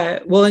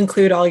we'll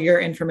include all your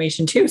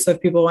information too. So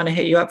if people want to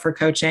hit you up for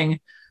coaching,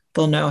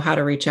 they'll know how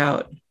to reach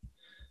out.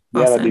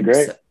 Yeah, that'd be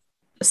great.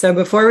 So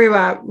before we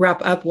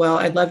wrap up, Will,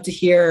 I'd love to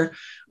hear,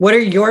 what are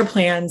your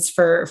plans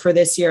for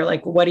this year?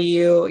 Like, what do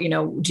you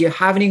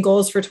have any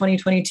goals for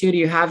 2022? Do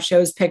you have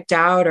shows picked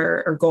out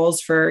or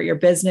goals for your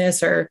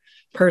business or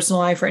personal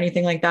life or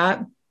anything like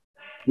that?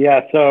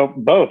 Yeah. So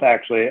both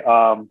actually.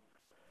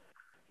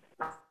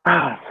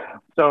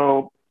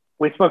 So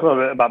we spoke a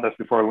little bit about this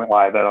before we went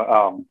live.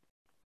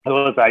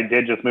 I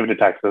did just move to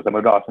Texas. I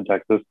moved to Austin,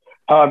 Texas.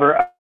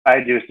 However,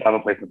 I do still have a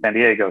place in San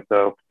Diego.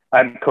 So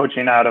I'm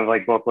coaching out of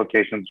like both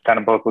locations, kind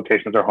of both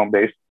locations are home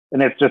based.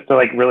 And it's just to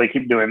like really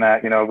keep doing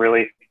that,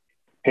 really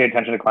pay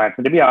attention to clients.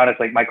 And to be honest,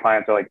 like my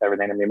clients are like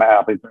everything to me. My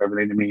athletes are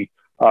everything to me.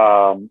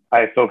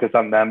 I focus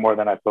on them more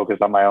than I focus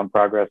on my own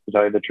progress, to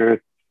tell you the truth.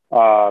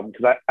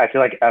 Because I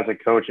feel like as a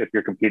coach, if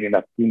you're competing,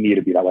 you need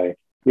to be that way.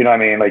 You know what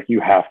I mean? Like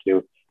you have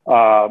to.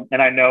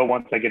 And I know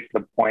once I get to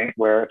the point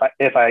where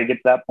if I get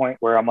to that point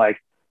where I'm like,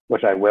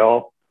 which I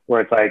will,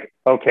 where it's like,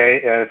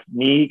 okay, if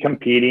me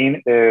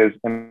competing is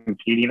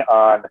impeding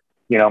on,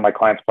 my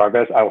client's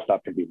progress, I will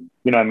stop competing.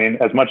 You know what I mean?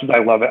 As much as I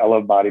love it, I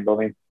love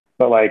bodybuilding,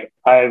 but like,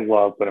 I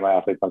love putting my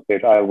athletes on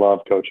stage. I love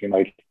coaching.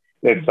 Like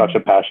it's such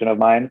a passion of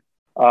mine.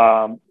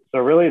 So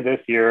really this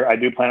year I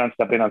do plan on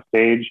stepping on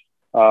stage.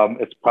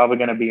 It's probably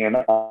going to be in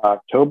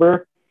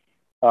October.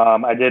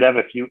 I did have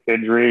a few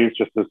injuries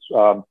just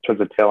towards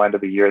the tail end of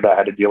the year that I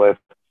had to deal with.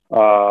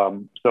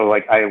 So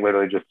like I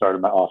literally just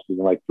started my off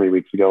season like 3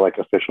 weeks ago, like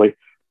officially.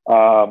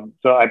 So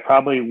I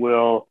probably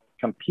will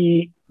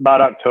compete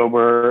about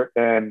October,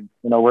 and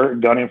we're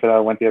gunning for that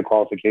Olympia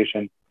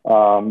qualification.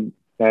 And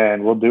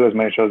we'll do as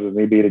many shows as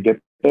need be to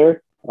get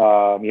there.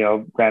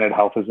 Granted,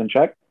 health is in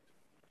check.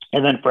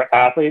 And then for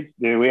athletes,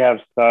 dude, we have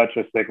such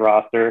a sick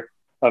roster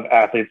of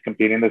athletes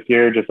competing this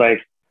year. Just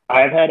like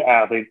I've had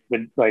athletes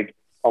with like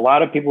a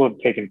lot of people have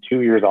taken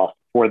 2 years off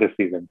for this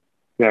season.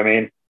 You know what I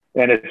mean?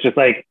 And it's just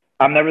like,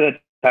 I'm never the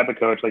type of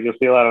coach. Like you'll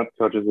see a lot of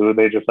coaches who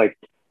they just like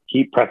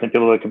keep pressing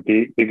people to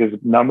compete because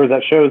numbers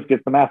at shows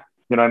get them athletes.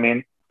 You know what I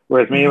mean?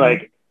 Whereas me,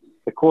 like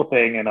the cool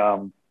thing,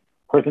 and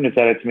person who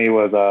said it to me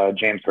was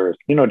James Hurst.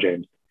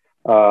 James.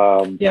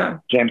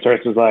 James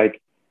Hurst was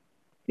like,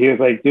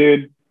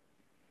 dude,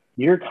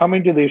 you're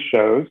coming to these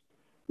shows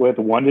with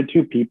 1 to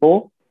 2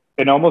 people,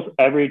 and almost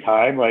every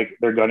time, like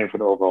they're gunning for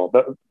the overall,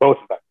 both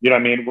of them. You know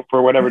what I mean?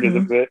 For whatever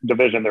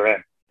division they're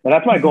in, and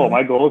that's my goal.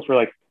 My goal is for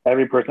like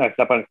every person I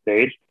step on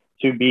stage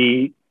to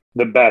be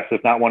the best,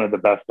 if not one of the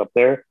best up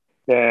there.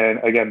 And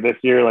again, this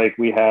year, like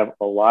we have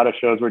a lot of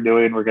shows we're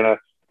doing. We're gonna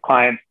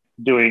clients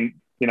doing,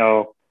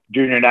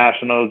 junior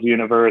nationals,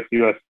 universe,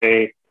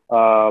 USA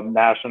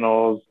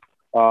nationals.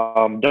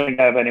 Don't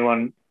have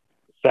anyone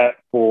set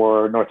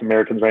for North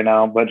Americans right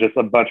now, but just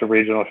a bunch of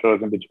regional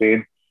shows in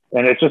between.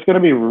 And it's just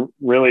going to be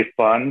really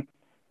fun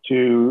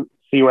to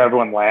see where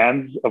everyone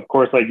lands. Of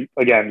course, like,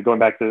 again, going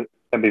back to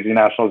NBC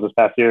Nationals this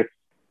past year,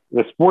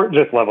 the sport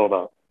just leveled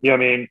up. You know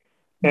what I mean?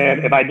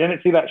 And if I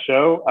didn't see that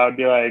show, I would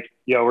be like,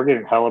 we're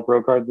getting hella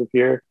pro cards this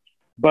year.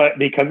 But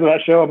because of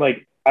that show, I'm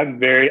like, I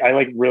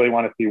really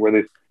want to see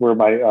where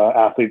my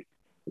athletes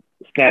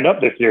stand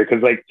up this year.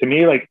 Cause like, to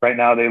me, like right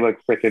now they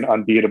look freaking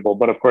unbeatable,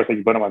 but of course, like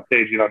you put them on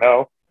stage, you don't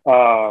know.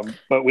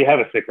 But we have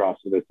a sick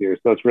roster this year.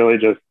 So it's really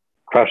just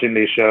crushing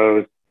these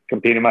shows,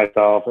 competing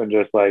myself, and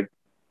just like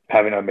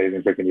having an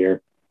amazing freaking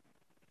year.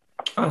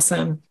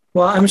 Awesome.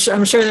 Well, I'm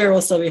sure there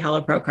will still be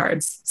hella pro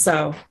cards.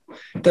 So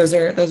those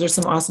are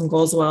some awesome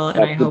goals, Will,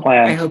 and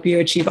I hope you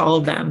achieve all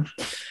of them.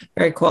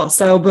 Very cool.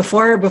 So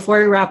before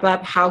we wrap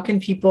up, how can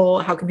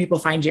people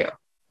find you?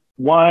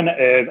 One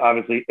is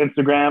obviously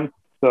Instagram.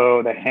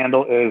 So the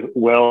handle is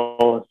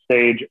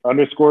WillStage_.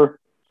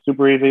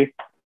 Super easy.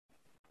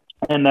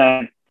 And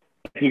then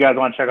if you guys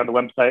want to check out the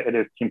website, it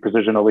is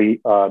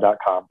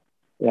teamprecisionelite.com.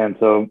 And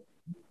so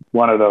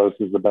one of those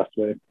is the best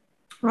way.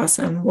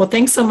 Awesome. Well,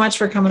 thanks so much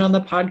for coming on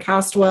the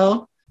podcast,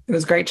 Will. It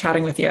was great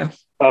chatting with you.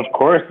 Of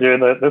course, dude.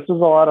 This was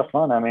a lot of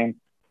fun. I mean,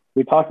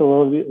 we talked a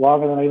little bit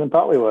longer than I even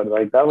thought we would.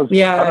 Like, that was a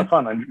ton of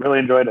fun. I really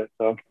enjoyed it.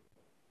 So,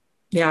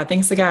 yeah,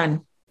 thanks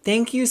again.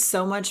 Thank you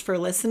so much for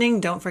listening.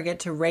 Don't forget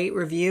to rate,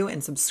 review,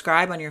 and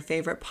subscribe on your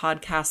favorite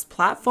podcast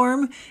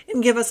platform,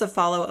 and give us a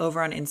follow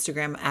over on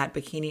Instagram at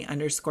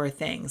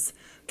 @bikini_things.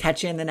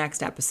 Catch you in the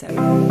next episode.